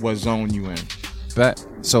Yeah. what zone you in. Bet.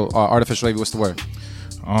 So artificial wavy, what's the word?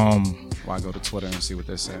 I Why go to Twitter and see what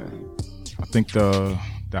they're saying? think the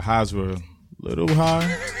highs were a little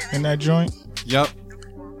high in that joint. Yep.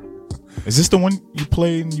 Is this the one you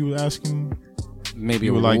played and you were asking? Maybe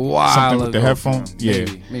You a were like while something with the ago, headphone? fam. Yeah.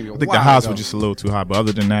 Maybe a I think the while highs ago. were just a little too high. But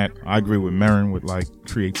other than that, I agree with Marin with like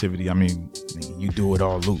creativity. I mean, nigga, you do it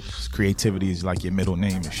all loose. Creativity is like your middle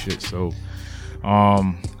name and shit. So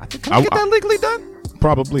Can I get that legally done?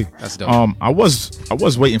 probably. That's dope. I was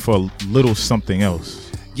waiting for a little something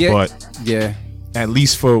else. Yeah. But Yeah. at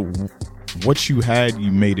least for what you had,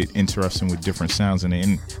 you made it interesting with different sounds in it.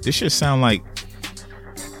 And this shit sound like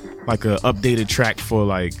a updated track for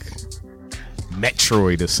like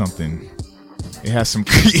Metroid or something. It has some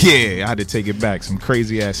I had to take it back. Some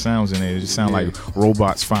crazy ass sounds in it. It just sound like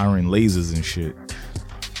robots firing lasers and shit.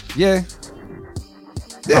 Yeah.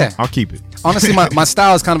 Yeah. I'll keep it. Honestly, my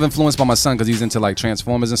style is kind of influenced by my son because he's into like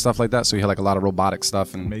Transformers and stuff like that. So he had like a lot of robotic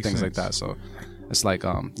stuff and Makes things like sense. that. So it's like,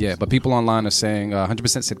 yeah. But people online are saying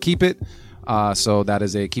 100% said keep it. So that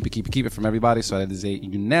is a keep it from everybody. So that is a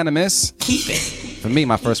unanimous Keep it. for me.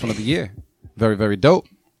 My first one of the year. Very, very dope.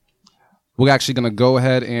 We're actually gonna go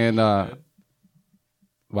ahead and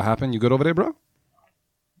what happened? You good over there, bro? All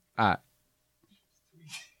right.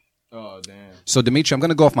 Oh, damn. So Dimitri, I'm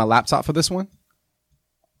gonna go off my laptop for this one.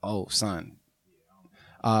 Oh, son.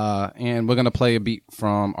 And we're gonna play a beat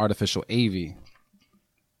from Artificial AV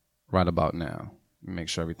right about now. Make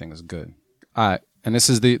sure everything is good. All right, and this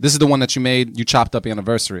is the one that you made. You chopped up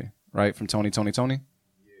Anniversary, right, from Tony,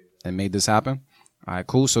 and made this happen. All right,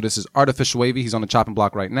 cool. So this is Artificial AV. He's on the chopping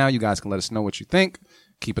block right now. You guys can let us know what you think.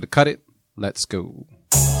 Keep it or cut it. Let's go.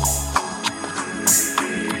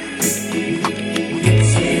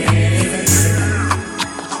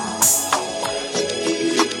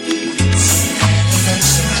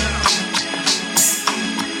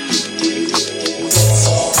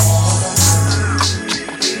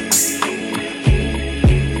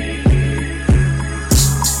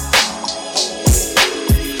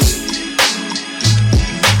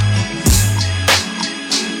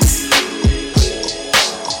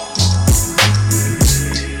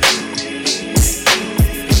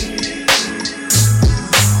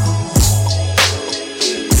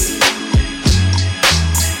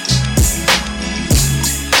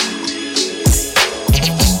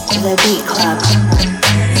 The Beat Club.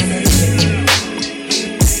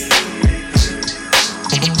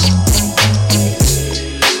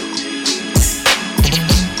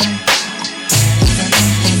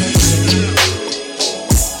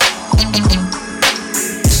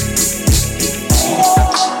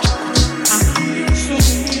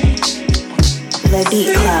 The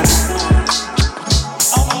Beat Club.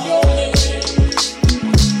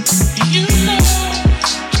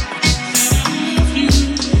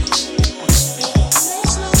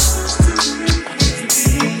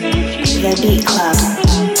 The Beat Club.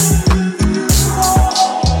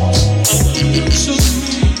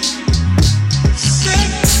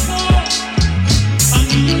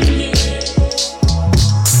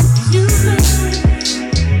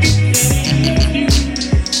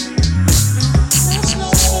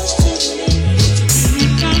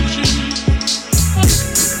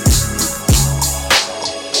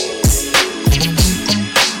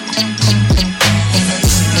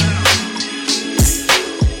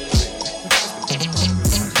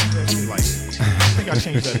 I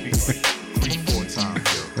changed that beat like 3-4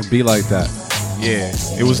 times. It'd be like that. Yeah,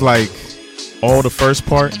 it was like all the first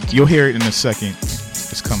part. You'll hear it in a second.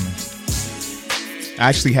 It's coming. I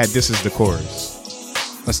actually had this as the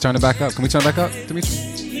chorus. Let's turn it back up. Can we turn it back up, Dimitri?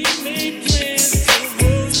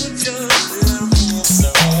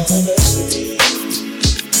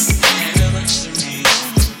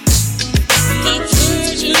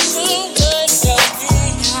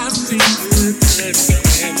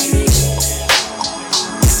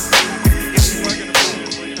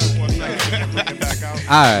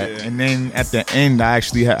 All right. And then at the end, I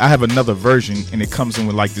have another version, and it comes in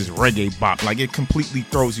with like this reggae bop. Like it completely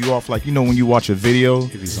throws you off. Like, you know, when you watch a video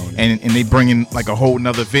and they bring in like a whole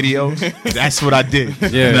nother video. That's what I did.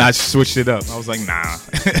 Yeah. And I switched it up. I was like, nah.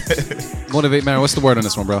 Motivate, man. What's the word on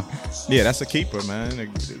this one, bro? Yeah, that's a keeper, man. It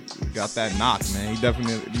got that knock, man. He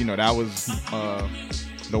definitely, you know, that was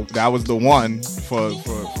the one for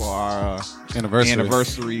our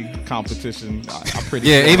anniversary competition. I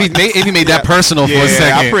pretty Avi made that personal for a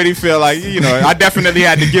second. I pretty feel like, you know, I definitely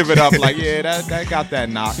had to give it up. Like, yeah, that got that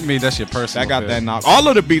knock. He made that shit personal. That got that knock. All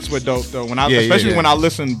of the beats were dope though. When I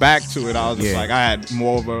listened back to it, I was just like, I had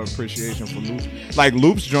more of an appreciation for Loops. Like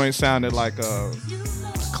Loops joint sounded like a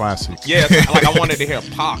classic. Yeah, like I wanted to hear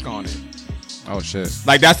Pac on it. Oh shit!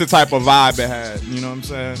 Like that's the type of vibe it had. You know what I'm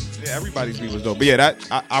saying? Yeah, everybody's beat was dope. But yeah,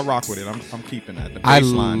 that I rock with it. I'm keeping that. The bass I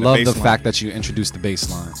line, love the the bass fact line. that you introduced the bass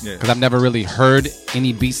line. Yeah. Because I've never really heard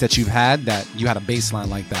any beats that you've had that you had a bass line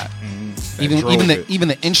like that. That drove Even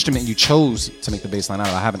the instrument you chose to make the bass line out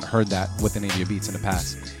of, I haven't heard that with any of your beats in the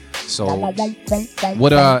past. So what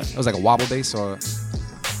it was like a wobble bass or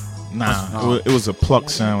Nah, it was a pluck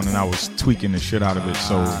sound, and I was tweaking the shit out of it,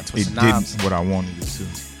 so it did what I wanted it to.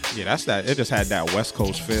 Yeah, that's that. It just had that West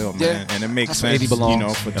Coast feel, man, Yeah. and it makes That's where sense, 80 belongs. you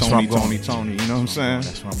know, for That's where I'm Tony. going. You know what I'm saying?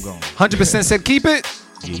 That's where I'm going. 100% said keep it.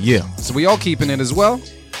 Yeah. So we all keeping it as well.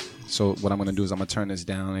 So what I'm gonna do is I'm gonna turn this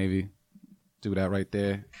down, Avi. Do that right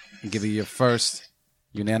there. And give you your first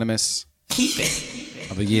unanimous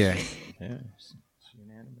of the year. Yeah.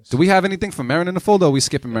 Do we have anything for Marin in the folder? Or are we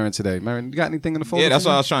skipping Marin today? Marin, you got anything in the folder? Yeah, that's for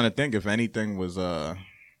what me? I was trying to think. If anything was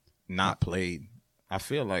not played, I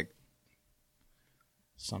feel like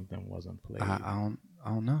something wasn't played. I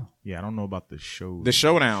don't know. Yeah, I don't know about the show. The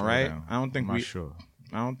showdown, right? I don't think I'm not sure.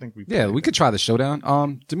 I don't think we. Yeah, played we could try the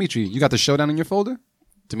showdown. Dimitri, you got the showdown in your folder?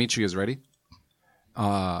 Dimitri is ready.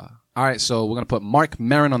 All right, so we're gonna put Mark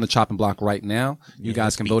Marin on the chopping block right now. You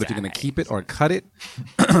guys can vote if you're gonna keep it or cut it.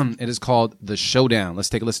 It is called the Showdown. Let's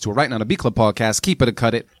take a listen to it right now. The Beat Club podcast. Keep it or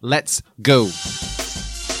cut it. Let's go.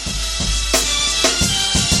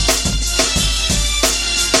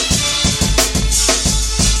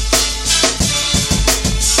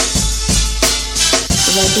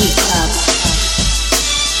 The Beat Club.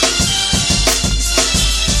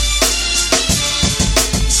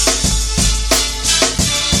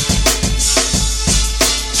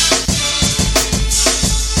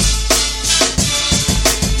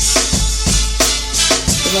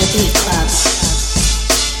 The Beat Club.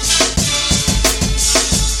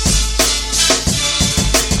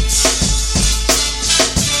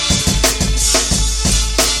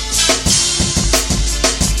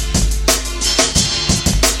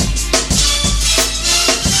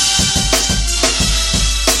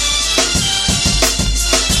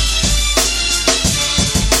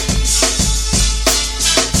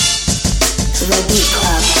 The Beat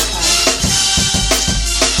Club.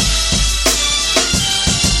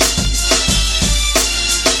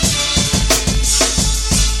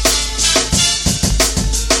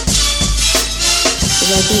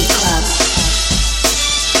 The Beat Club.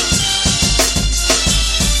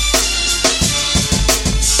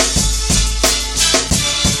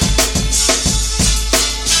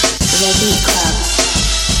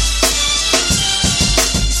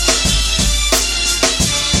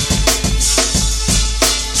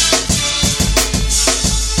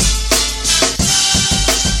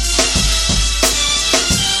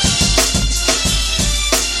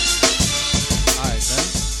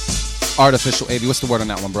 artificial AV. What's the word on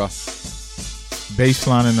that one, bro?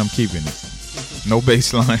 Baseline, and I'm keeping it. No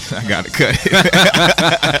baseline, I gotta cut it.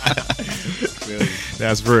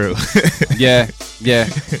 That's real. Yeah.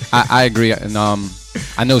 I agree, and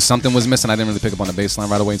I know something was missing. I didn't really pick up on the baseline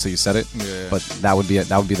right away until you said it. Yeah. But that would be it.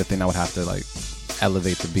 That would be the thing that would have to like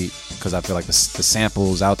elevate the beat, because I feel like the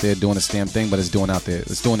sample's out there doing its damn thing, but it's doing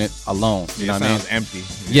it alone. You know what I mean? Sounds empty.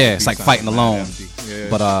 Yeah, it's like fighting alone. Yeah.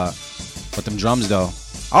 But them drums though,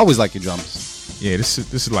 I always like your drums. Yeah, this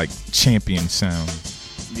is like champion sound.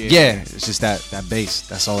 Yeah, it's just that bass.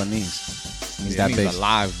 That's all it needs. It needs that it needs bass. a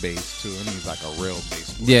live bass too. It needs like a real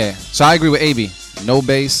bass. Yeah, so I agree with AB. No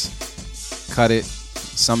bass, cut it.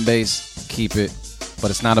 Some bass, keep it. But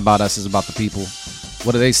it's not about us. It's about the people.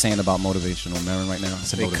 What are they saying about motivational, Marin, right now?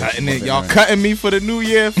 They cutting it. Y'all cutting me for the new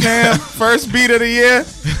year, fam. First beat of the year.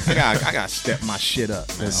 I got to step my shit up,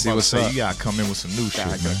 man. Let's see what's up. You gotta come in with some new shit, I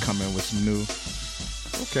man. gotta come in with some new.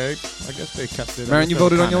 Okay, I guess they kept it. Marin, you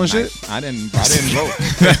voted on your own shit? I didn't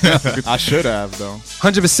vote. I should have though.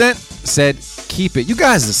 100% said keep it. You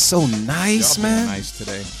guys are so nice, Y'all being man. nice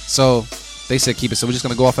today. So they said keep it. So we're just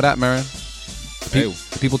gonna go off of that, Marin. Hey,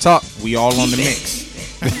 The people talk. we all on the mix.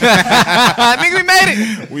 I think we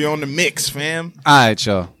made it. We on the mix, fam. All right,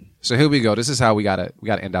 y'all. So here we go. This is how we gotta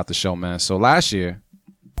end out the show, man. So last year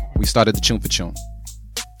we started the Chune for Chune.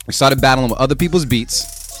 We started battling with other people's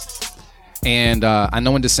beats. And I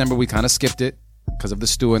know in December we kind of skipped it because of the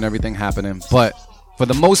stew and everything happening. But for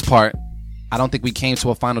the most part, I don't think we came to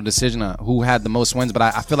a final decision on who had the most wins. But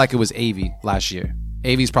I feel like it was AV last year.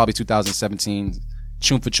 AV's probably 2017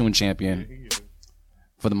 Chune for Chune champion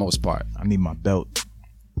for the most part. I need my belt.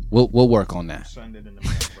 We'll work on that. Send it in the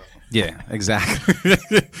mail, bro. Yeah, exactly.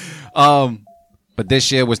 But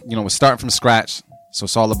this year we're starting from scratch. So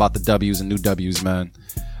it's all about the W's and new W's, man.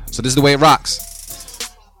 So this is the way it rocks.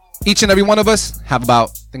 Each and every one of us have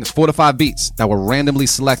about, I think it's 4 to 5 beats that were randomly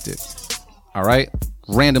selected. All right?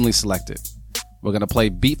 Randomly selected. We're going to play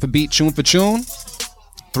beat for beat, tune for tune.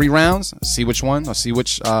 3 rounds. See which one or see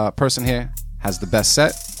which person here has the best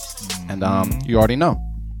set. And you already know.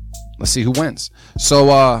 Let's see who wins.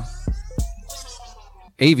 So,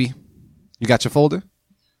 AV, you got your folder?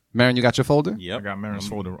 Marin, you got your folder? Yep. I got Marin's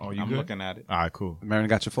folder. Oh, you I'm good? looking at it. All right, cool. Marin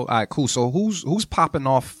got your folder. All right, cool. So who's popping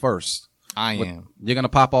off first? I am. You're going to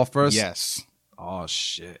pop off first? Yes. Oh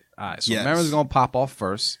shit! All right, so Yes. Marin's gonna pop off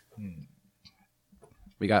first.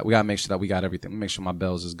 We got to make sure that we got everything. Make sure my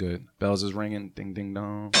bells is good. Bells is ringing. Ding ding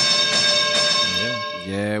dong.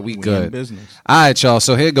 Yeah, we In good. business. All right, y'all.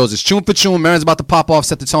 So here it goes. It's tune for tune. Marin's about to pop off.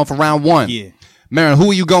 Set the tone for round 1. Yeah. Marin,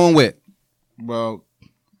 who are you going with? Well,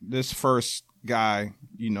 this first guy,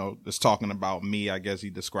 is talking about me. I guess he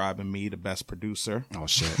describing me, the best producer. Oh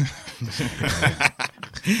shit!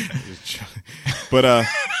 But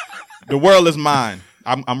the world is mine.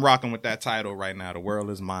 I'm rocking with that title right now. The world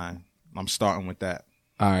is mine. I'm starting with that.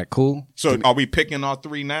 All right, cool. So are we picking all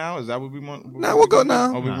 3 now? Is that what we want? Nah, we'll go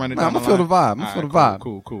now. Are we running Nah, down I'ma the feel the line? vibe. I'ma All feel right, the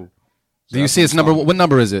vibe. Cool. Do you see it's number? What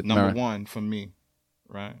number is it, Number Marin? 1 for me,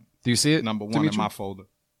 right? Do you see it? Number 1 in Dimitri? my folder.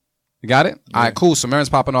 You got it? All right, cool. So Marin's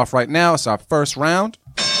popping off right now. It's our first round.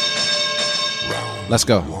 Let's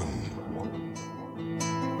go.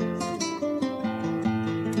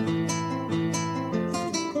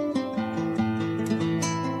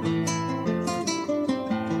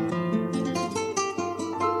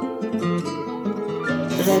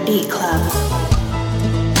 The Beat Club.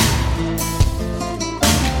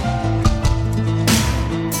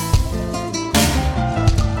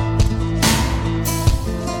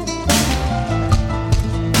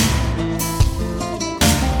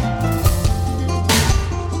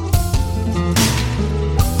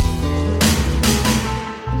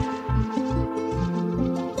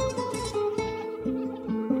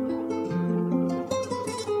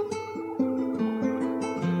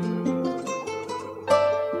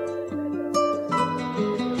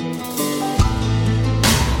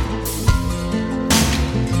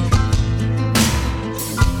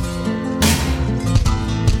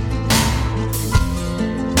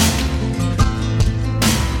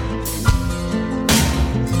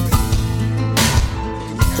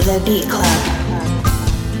 The Beat Club.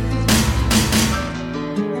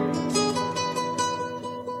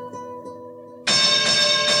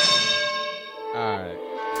 All right.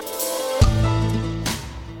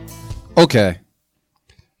 Okay.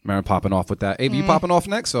 Marin popping off with that. AB, you popping off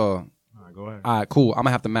next or? All right, go ahead. All right, cool. I'm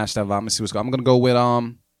gonna have to match that vibe. I'm gonna see what's going. I'm gonna go with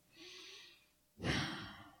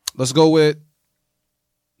let's go with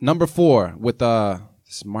number 4 with this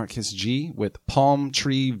is Marcus G with Palm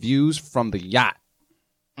Tree Views from the Yacht.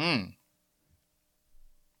 I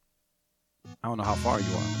don't know how far you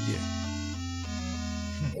are. But yeah.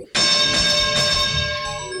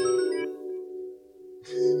 The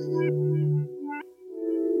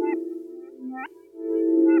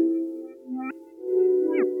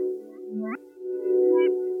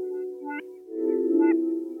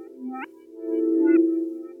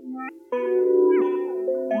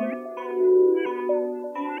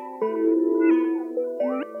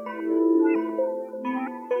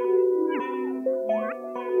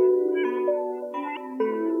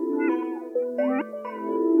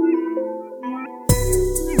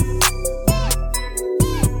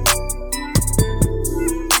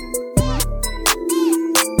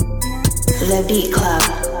Beat Club.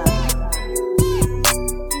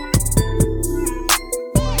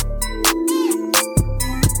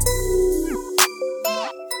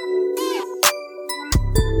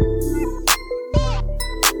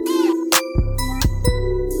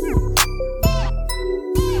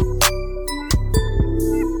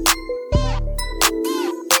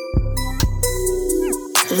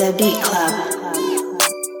 The Beat Club.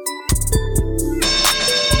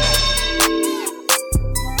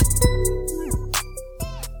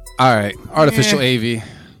 All right, artificial AV.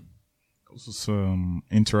 Those are some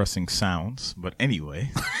interesting sounds, but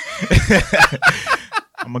anyway,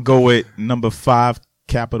 I'm gonna go with number 5,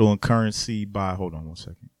 Capital and Currency by. Hold on one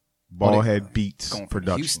second. Ballhead Beats Going from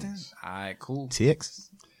Productions. Houston. All right, cool.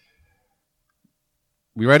 Texas.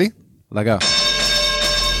 We ready? Let go.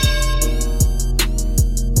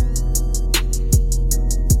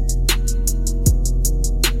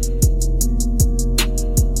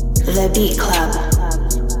 The Beat Club.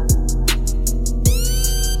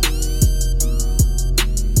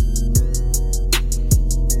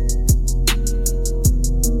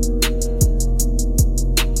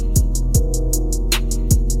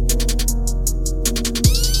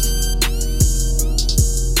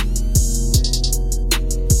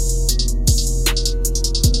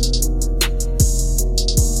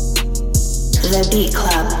 The Beat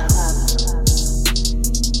Club.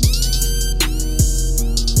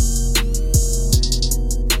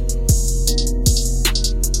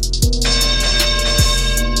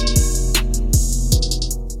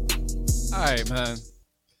 All right, man.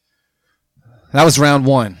 That was round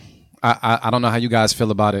 1. I don't know how you guys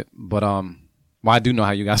feel about it, but well, I do know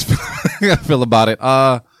how you guys feel about it.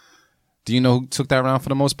 Do you know who took that round for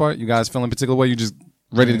the most part? You guys feel in particular way? You just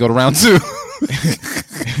ready to go to round 2?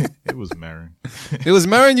 It was Marin. It was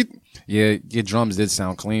Marin. Yeah, your drums did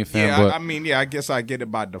sound clean, fam. Yeah, but I mean, yeah, I guess I get it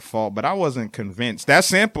by default, but I wasn't convinced. That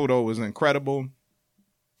sample though was incredible.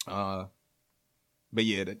 But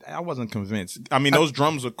yeah, I wasn't convinced. I mean, those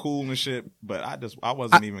drums are cool and shit, but I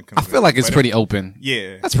wasn't even I convinced. feel like it's But pretty open.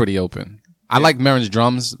 Yeah. That's pretty open. I like Marin's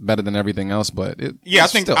drums better than everything else, but I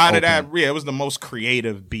it's think still out of open. that, yeah, it was the most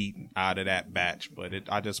creative beat out of that batch, but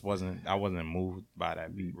I wasn't moved by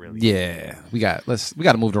that beat really. Yeah, we got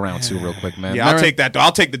to move to round 2 real quick, man. Yeah, Marin, I'll take that though.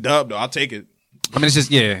 I'll take the dub though. I'll take it. I mean, it's just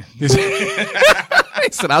He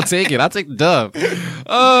said, "I'll take it. I'll take the dub."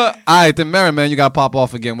 All right, then, Marin, man, you got to pop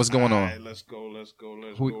off again. What's going All on? right, let's go.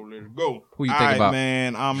 Who you All think right, about?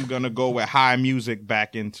 man, I'm gonna go with high music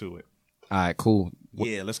back into it. All right, cool.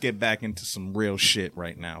 Yeah, let's get back into some real shit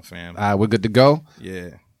right now, fam. All right, we're good to go.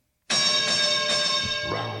 Yeah.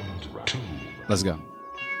 Round 2. Let's go.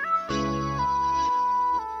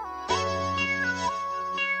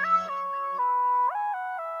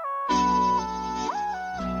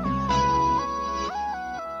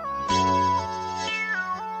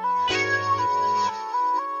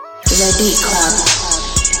 The Beat Club.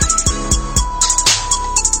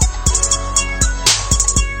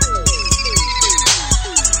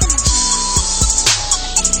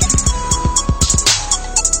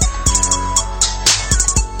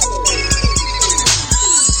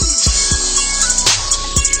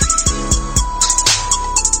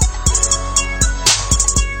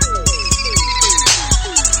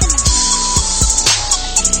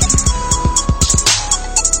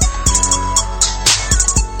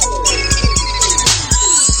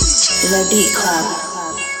 The Beat Club.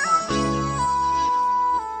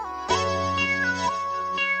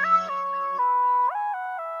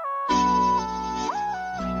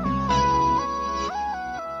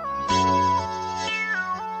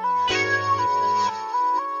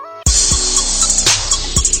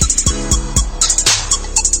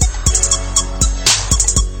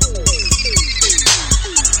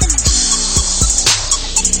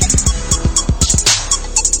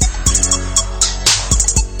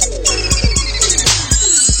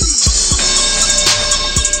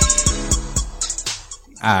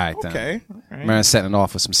 All right, then. Okay. All right. Marin setting it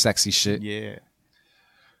off with some sexy shit. Yeah.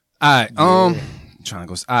 All right, trying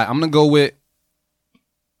to go. All right, I'm gonna go with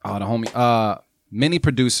the homie, mini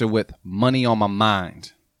producer with "Money on My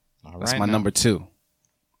Mind." All That's right my now. number 2.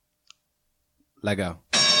 Let go.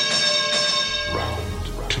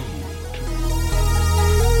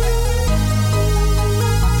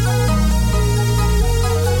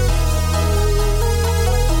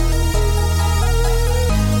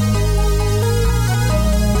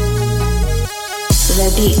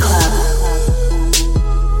 The Beat Club.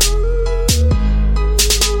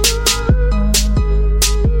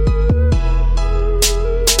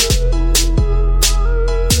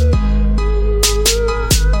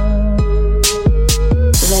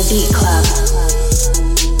 The Beat Club.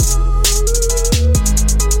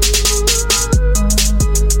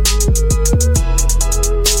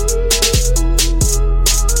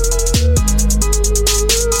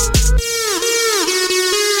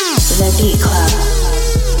 The Beat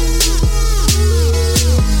Club.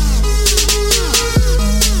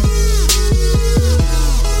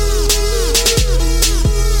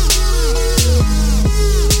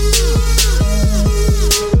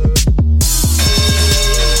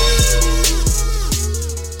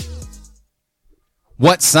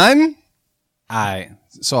 What, son?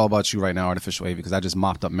 It's all about you right now, Artificial AV, because I just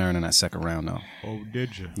mopped up Marin in that second round, though. Oh,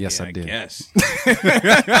 did you? Yes, I did. Yes.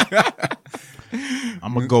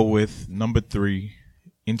 I'm going to go with number 3,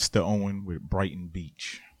 Insta Owen with Brighton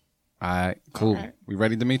Beach. All right, cool. All right. We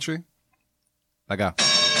ready, Dimitri? Let go.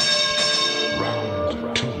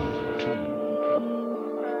 Round 2.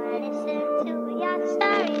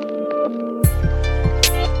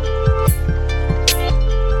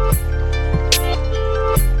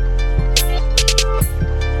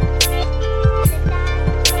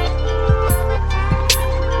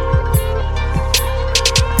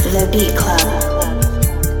 The Beat Club.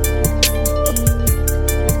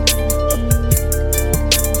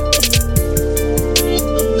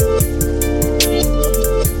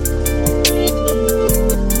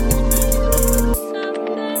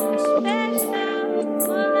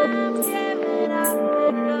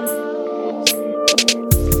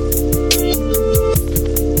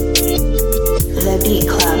 The Beat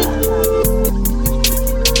Club.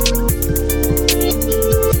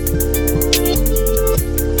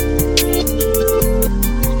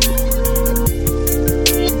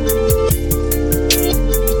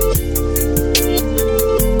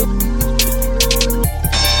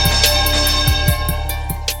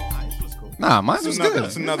 Nah, mine was another- good.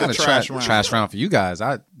 it's another Not a trash round. Trash round for you guys.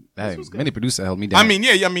 Many producer held me down. I mean,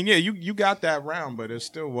 you got that round, but it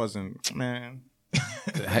still wasn't, man.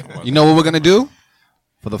 You know what we're gonna do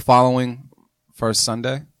for the following first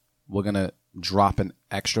Sunday? We're gonna drop an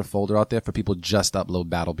extra folder out there for people just to upload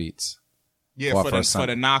battle beats. Yeah, For for our the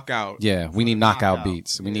Sunday. knockout. Yeah, we need knockout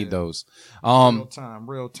beats. We need those. Real time.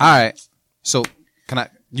 All right. So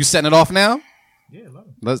you setting it off now? Yeah, love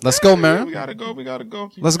it. Let's go, man. We gotta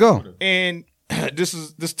go. Let's go. And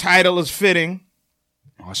this title is fitting.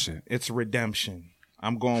 Oh shit. It's Redemption.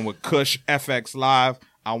 I'm going with Kush FX Live.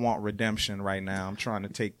 I want redemption right now. I'm trying to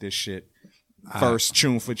take this shit first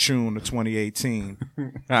tune for tune of 2018.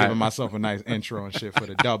 Giving myself a nice intro and shit for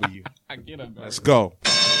the W. Let's go.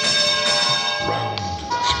 Round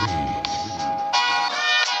 3.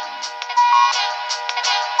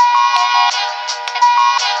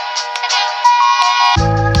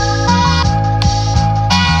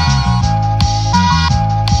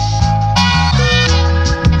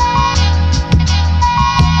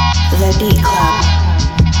 The Beat Club.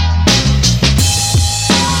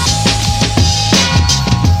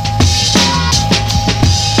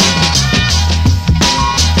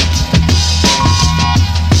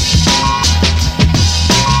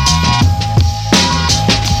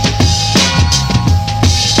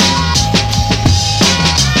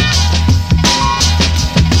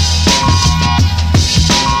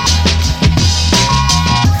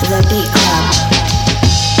 The Beat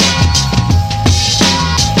Club.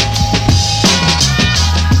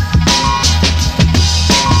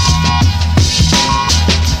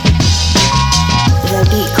 The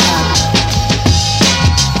Beat Club.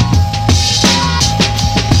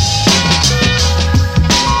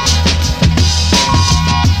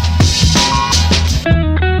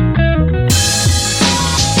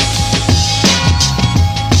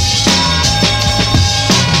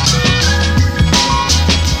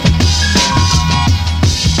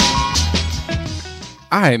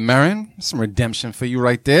 All right, Marin. Some redemption for you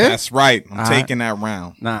right there. That's right. I'm All taking that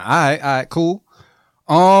round. Nah, all right, cool.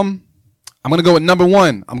 I'm gonna go with number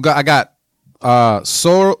 1. I got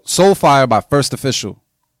Soulfire by First Official.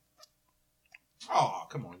 Oh,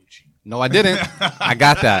 come on, you cheat. No, I didn't. I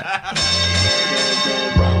got that.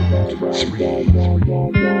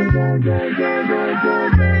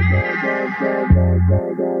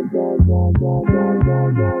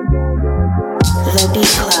 The Beat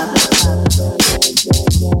Club.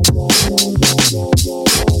 The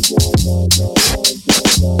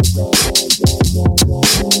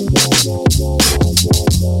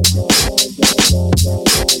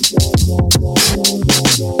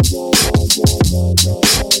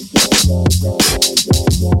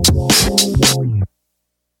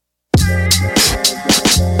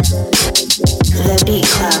Beat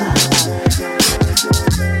Club.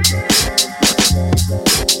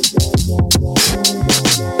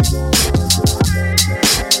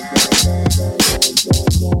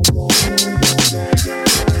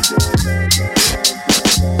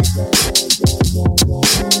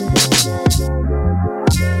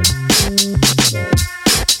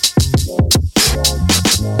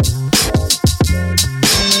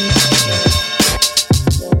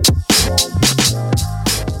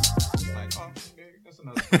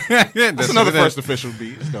 That's another first official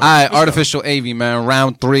beat. All right, Artificial AV, man.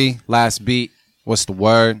 Round 3, last beat. What's the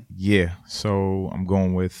word? Yeah, so I'm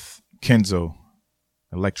going with Kenzo,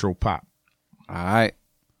 Electro Pop. All right.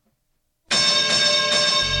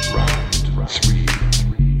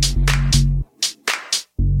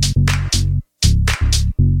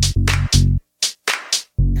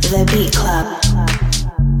 The Beat Club.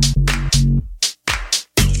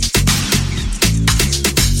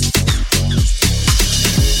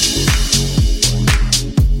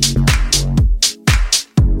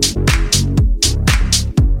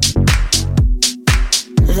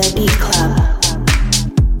 The Beat Club.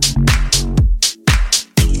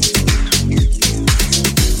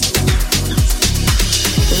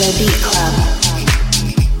 The Beat Club.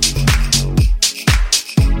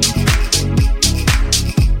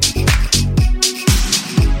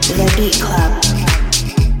 The Beat Club.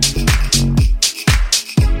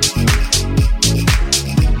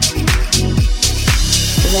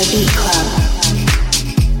 The Beat Club.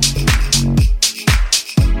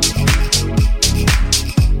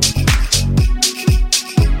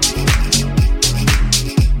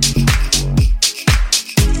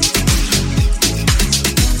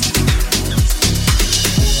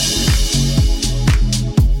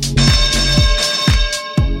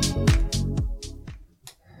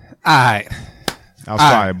 All right. I was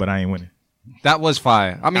fired, but I ain't winning. That was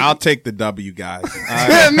fire. I mean, I'll take the W, guys.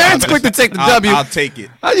 man's quick to take the W. I'll take it.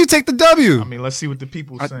 How do you take the W? I mean, let's see what the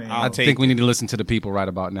people are saying. I think we need to listen to the people right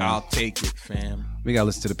about now. I'll take it, fam. We got to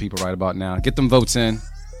listen to the people right about now. Get them votes in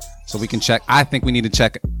so we can check. I think we need to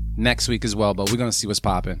check next week as well, but we're going to see what's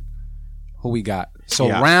popping. Who we got? So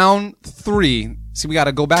round 3. See, we got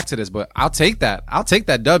to go back to this, but I'll take that. I'll take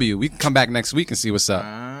that W. We can come back next week and see what's up.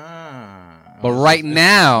 But right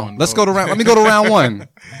now, let's go to round. Let me go to round 1.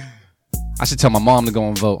 I should tell my mom to go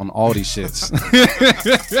and vote on all these shits.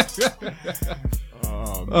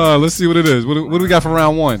 Let's see what it is. What do we got for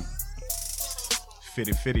round 1?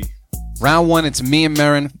 Fitty. Round 1, it's me and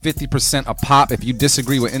Marin, 50% a pop. If you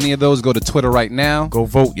disagree with any of those, go to Twitter right now. Go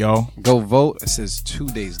vote, y'all. Go vote. It says 2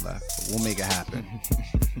 days left. We'll make it happen.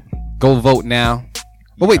 Go vote now.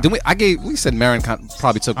 But wait, we said Marin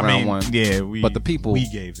probably took round 1. Yeah, but the people we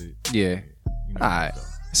gave it. Yeah. You know, all right.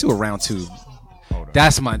 Let's see what round 2. Hold on.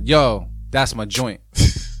 That's my joint.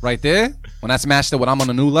 Right there. When that's matched up with I'm on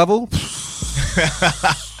a new level.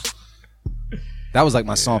 That was like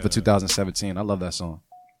my song for 2017. I love that song.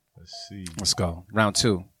 Let's see. Let's go. Round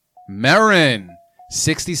 2. Marin.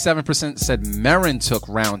 67% said Marin took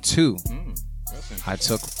round 2. I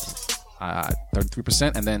took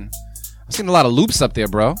 33%. And then I've seen a lot of loops up there,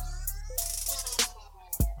 bro.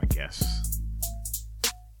 I guess.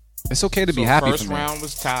 It's okay to be happy first for me. round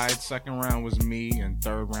was tied, second round was me, and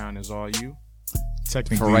third round is all you.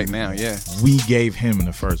 Technically, for right now, yeah. We gave him in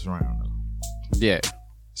the first round, though. Yeah.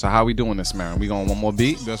 So how we doing this, man? We going one more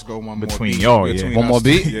beat? Let's go one between more y'all, beat. yeah. One more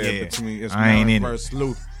beat? Yeah, between it's I ain't in versus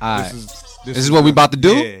Luke. All right. This is what we about to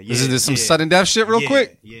do? This is some sudden death shit real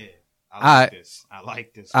quick? Yeah. I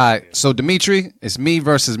like this. All right. So Dimitri, it's me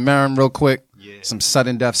versus Marin real quick. Yeah. Some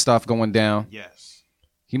sudden death stuff going down. Yes.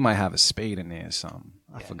 He might have a spade in there or something.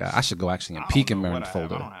 I forgot. I should go actually and peek in Marin's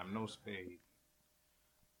folder. I don't have no spade.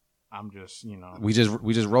 I'm just, We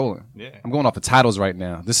just rolling. Yeah. I'm going off of titles right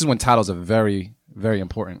now. This is when titles are very, very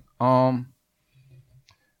important. Go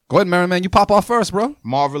ahead, Marin, man. You pop off first, bro.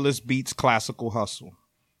 Marvelous Beats Classical Hustle.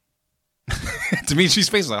 Dimitri's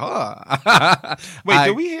face is like, huh? Wait,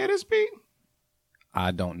 did we hear this beat?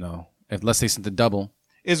 I don't know. Let's say something double.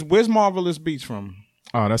 Where's Marvelous Beats from?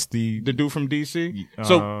 Oh, that's the dude from DC.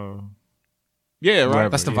 So yeah, right.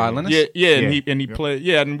 That's the violinist. Yeah, and he played.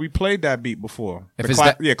 Yeah, and we played that beat before.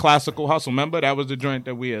 Classical Hustle. Remember that was the joint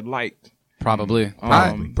that we had liked. Probably.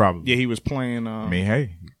 Probably. Yeah, he was playing. I mean,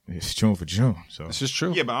 hey, it's June for June, so this is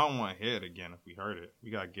true. Yeah, but I don't want to hear it again. If we heard it, we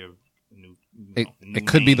gotta give It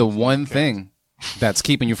could be the one thing that's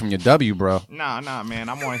keeping you from your W, bro. Nah, man.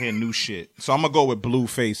 I want to hear new shit. So I'm gonna go with blue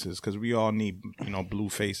faces because we all need, blue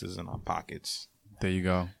faces in our pockets. There you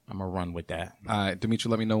go. I'm gonna run with that. All right, Dimitri,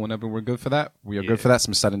 let me know whenever we're good for that. We are good for that.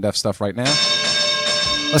 Some sudden death stuff right now.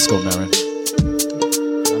 Let's go, Marin.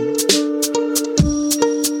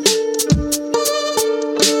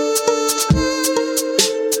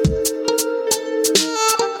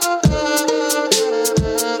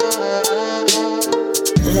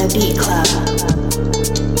 The Beat Club.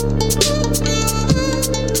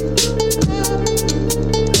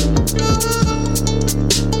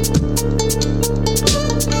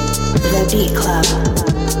 The Beat Club.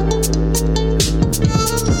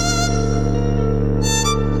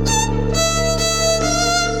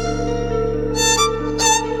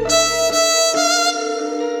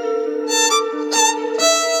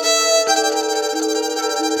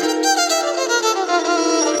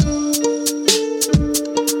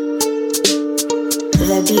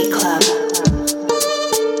 The Beat Club.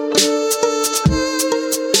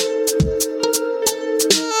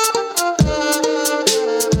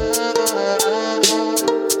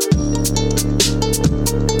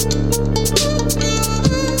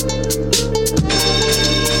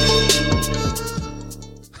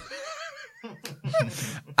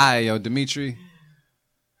 Alright, yo, Dimitri.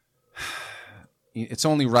 It's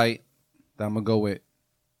only right that I'm gonna go with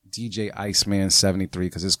DJ Iceman 73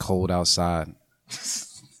 because it's cold outside.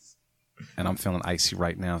 And I'm feeling icy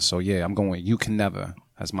right now. So yeah, I'm going with You Can Never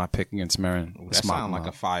as my pick against Marin. That sounds like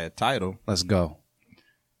a fire title. Let's go.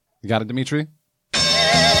 You got it, Dimitri?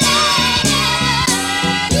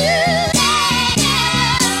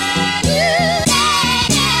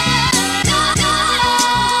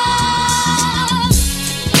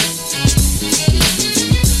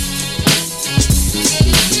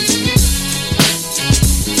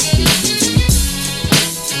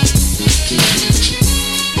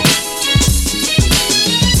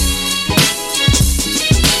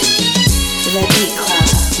 The Beat Club.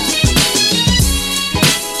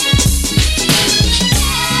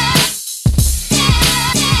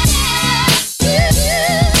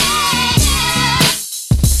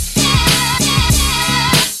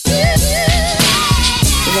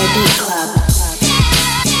 The Beat Club.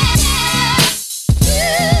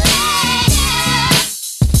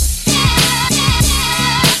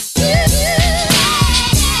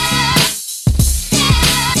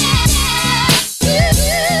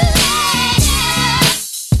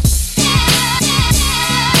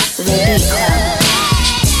 The Beat Club.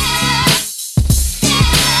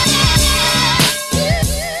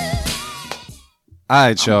 All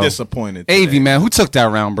right, yo. I'm disappointed. AV, today. man, who took that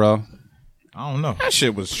round, bro? I don't know. That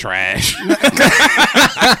shit was trash.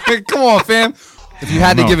 Come on, fam. If you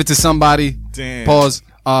had to give it to somebody, Damn. pause.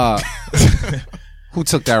 Who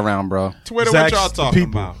took that round, bro? Twitter, Zach's what y'all the talking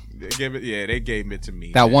people. about? They gave it to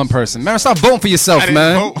me. That man. one person. Man, stop voting for yourself, I didn't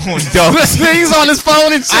man. vote on Dope. He's on his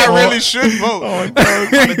phone and shit. I really should vote. I'm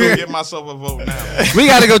gonna go get myself a vote now. We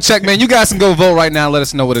gotta go check, man. You guys can go vote right now. Let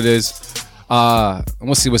us know what it is. And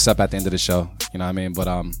we'll see what's up at the end of the show. You know what I mean? But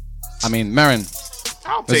Marin,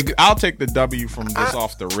 I'll take the W from this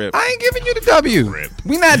off the rip. I ain't giving you the W.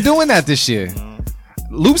 We not doing that this year.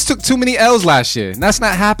 Loops took too many L's last year. And that's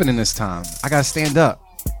not happening this time. I gotta stand up.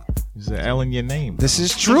 There's an L in your name. This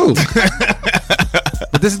is true.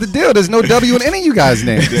 But this is the deal. There's no W in any of you guys'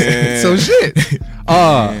 names. So shit.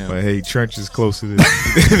 But hey, Trench is closer to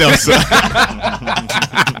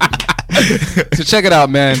So check it out,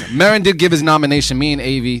 man. Marin did give his nomination. Me and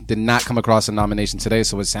AV did not come across a nomination today,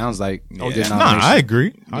 so it sounds like did nomination. I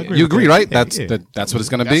agree. I agree You with agree, that. right? Yeah, That's what it's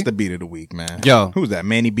gonna That's be. the beat of the week, man. Yo. Who's that?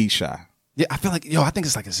 Manny B. Shy. Yeah, I feel like I think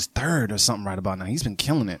it's his third or something right about now. He's been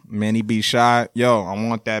killing it. Manny B. Shy. Yo, I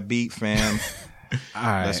want that beat, fam. All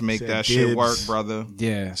right. Let's make that Gibbs. shit work, brother.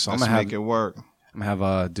 Yeah, so Let's I'm make it gonna work.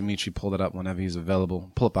 have Dimitri pull it up whenever he's available.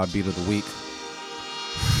 Pull up our beat of the week.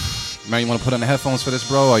 Man, you want to put on the headphones for this,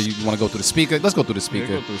 bro, or you want to go through the speaker? Let's go through the Yeah, speaker.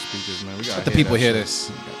 go through the speakers, man. We gotta Let the people that hear shit. this.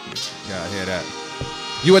 Gotta hear that.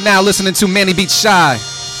 You are now listening to Manny Beat Shy.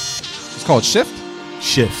 It's called Shift.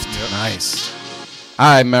 Shift. Nice. All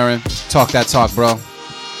right, Marin, talk that talk, bro.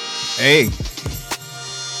 Hey.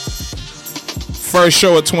 First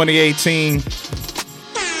show of 2018.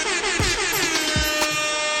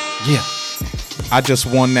 Yeah. I just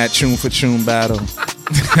won that tune for tune battle.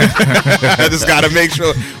 I just gotta make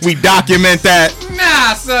sure we document that.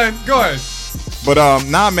 Nah, son, good. But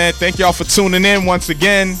nah, man, thank y'all for tuning in once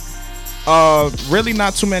again. Really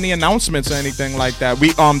not too many announcements or anything like that.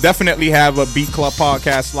 We definitely have a Beat Club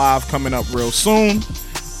podcast live coming up real soon.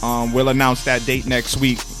 We'll announce that date next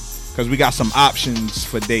week. because we got some options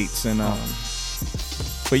for dates. And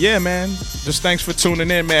but yeah, man, just thanks for tuning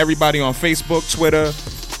in, man. Everybody on Facebook, Twitter,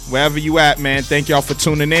 wherever you at, man. Thank y'all for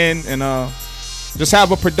tuning in, and just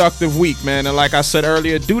have a productive week, man. And like I said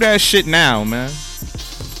earlier, do that shit now, man.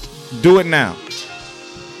 Do it now.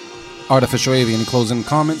 Artificial AV, any closing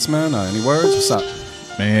comments, man? Any words? What's up?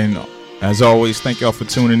 Man, as always, thank y'all for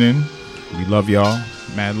tuning in. We love y'all.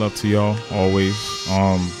 Mad love to y'all always.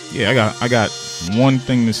 Yeah, I got one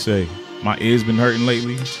thing to say. My ears been hurting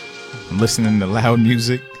lately. I'm listening to loud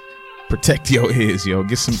music. Protect your ears, yo.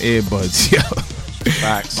 Get some earbuds, yo.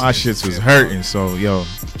 Facts. My shits was hurting, so yo,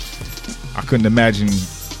 I couldn't imagine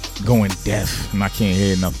going deaf and I can't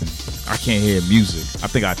hear nothing. I can't hear music. I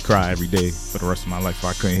think I'd cry every day for the rest of my life if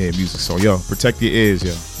I couldn't hear music. So yo, protect your ears,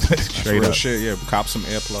 yo. Straight Real up. shit, yeah. Cop some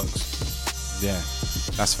earplugs. Yeah,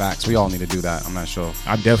 that's facts. We all need to do that. I'm not sure.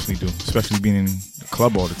 I definitely do, especially being in the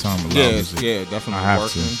club all the time with loud music. Yeah, definitely I have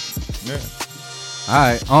working. to. Yeah. All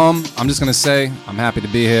right. I'm just gonna say I'm happy to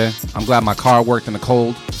be here. I'm glad my car worked in the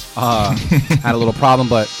cold. Had a little problem,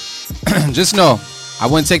 but just know I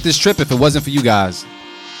wouldn't take this trip if it wasn't for you guys.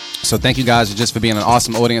 So thank you guys just for being an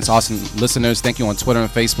awesome audience, awesome listeners. Thank you on Twitter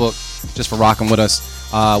and Facebook just for rocking with us.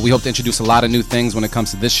 We hope to introduce a lot of new things when it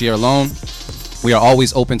comes to this year alone. We are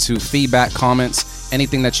always open to feedback, comments,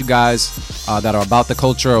 anything that you guys that are about the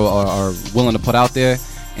culture or are willing to put out there.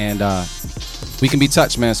 And we can be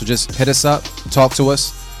touched, man. So just hit us up, talk to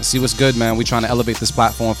us, and see what's good, man. We're trying to elevate this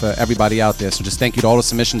platform for everybody out there. So just thank you to all the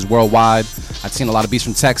submissions worldwide. I've seen a lot of beats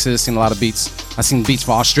from Texas, seen a lot of beats. I seen beats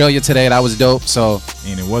from Australia today. That was dope. So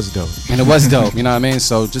And it was dope. and it was dope. You know what I mean?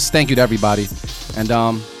 So just thank you to everybody. And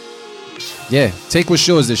yeah, take what's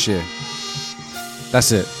yours this year.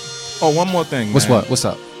 That's it. Oh, one more thing. What's man. what? What's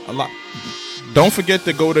up? A lot. Don't forget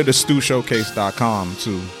to go to the stewshowcase.com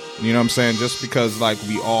too. You know what I'm saying? Just because like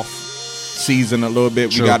we off season a little bit,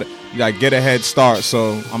 True. we gotta like get a head start.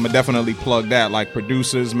 So I'm gonna definitely plug that. Like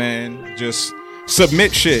producers, man, just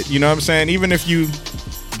submit shit. You know what I'm saying? Even if you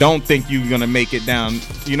don't think you're gonna make it down,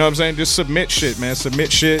 you know what I'm saying? Just submit shit, man.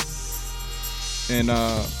 Submit shit and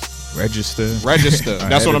Register.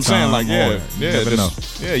 That's what I'm saying. Like, yeah, never know.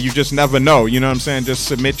 yeah, you just never know. You know what I'm saying? Just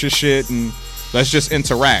submit your shit and let's just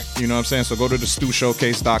interact. You know what I'm saying? So go to the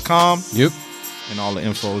stewshowcase.com. Yep. And all the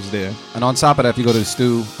info is there. And on top of that, if you go to the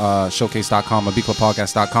stewshowcase.com or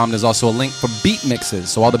beatclubpodcast.com, there's also a link for beat mixes.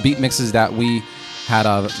 So all the beat mixes that we had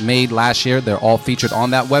made last year, they're all featured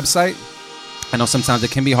on that website. I know sometimes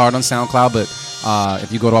it can be hard on SoundCloud, but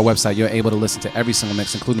if you go to our website, you're able to listen to every single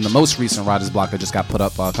mix, including the most recent Riders Block that just got put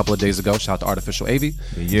up a couple of days ago. Shout out to Artificial AV.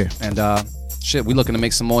 Yeah. And shit, we looking to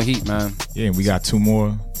make some more heat, man. Yeah, and we got 2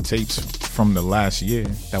 more tapes from the last year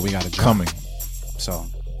that we got to drop. coming. So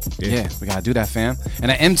yeah, we gotta do that, fam. And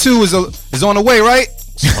the M2 is on the way, right?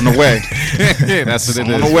 It's on the way. Yeah, that's what it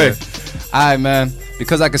is. On the way. Man. All right, man.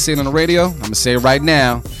 Because I can say it on the radio, I'm gonna say it right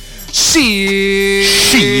now.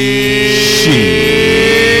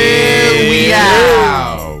 We out.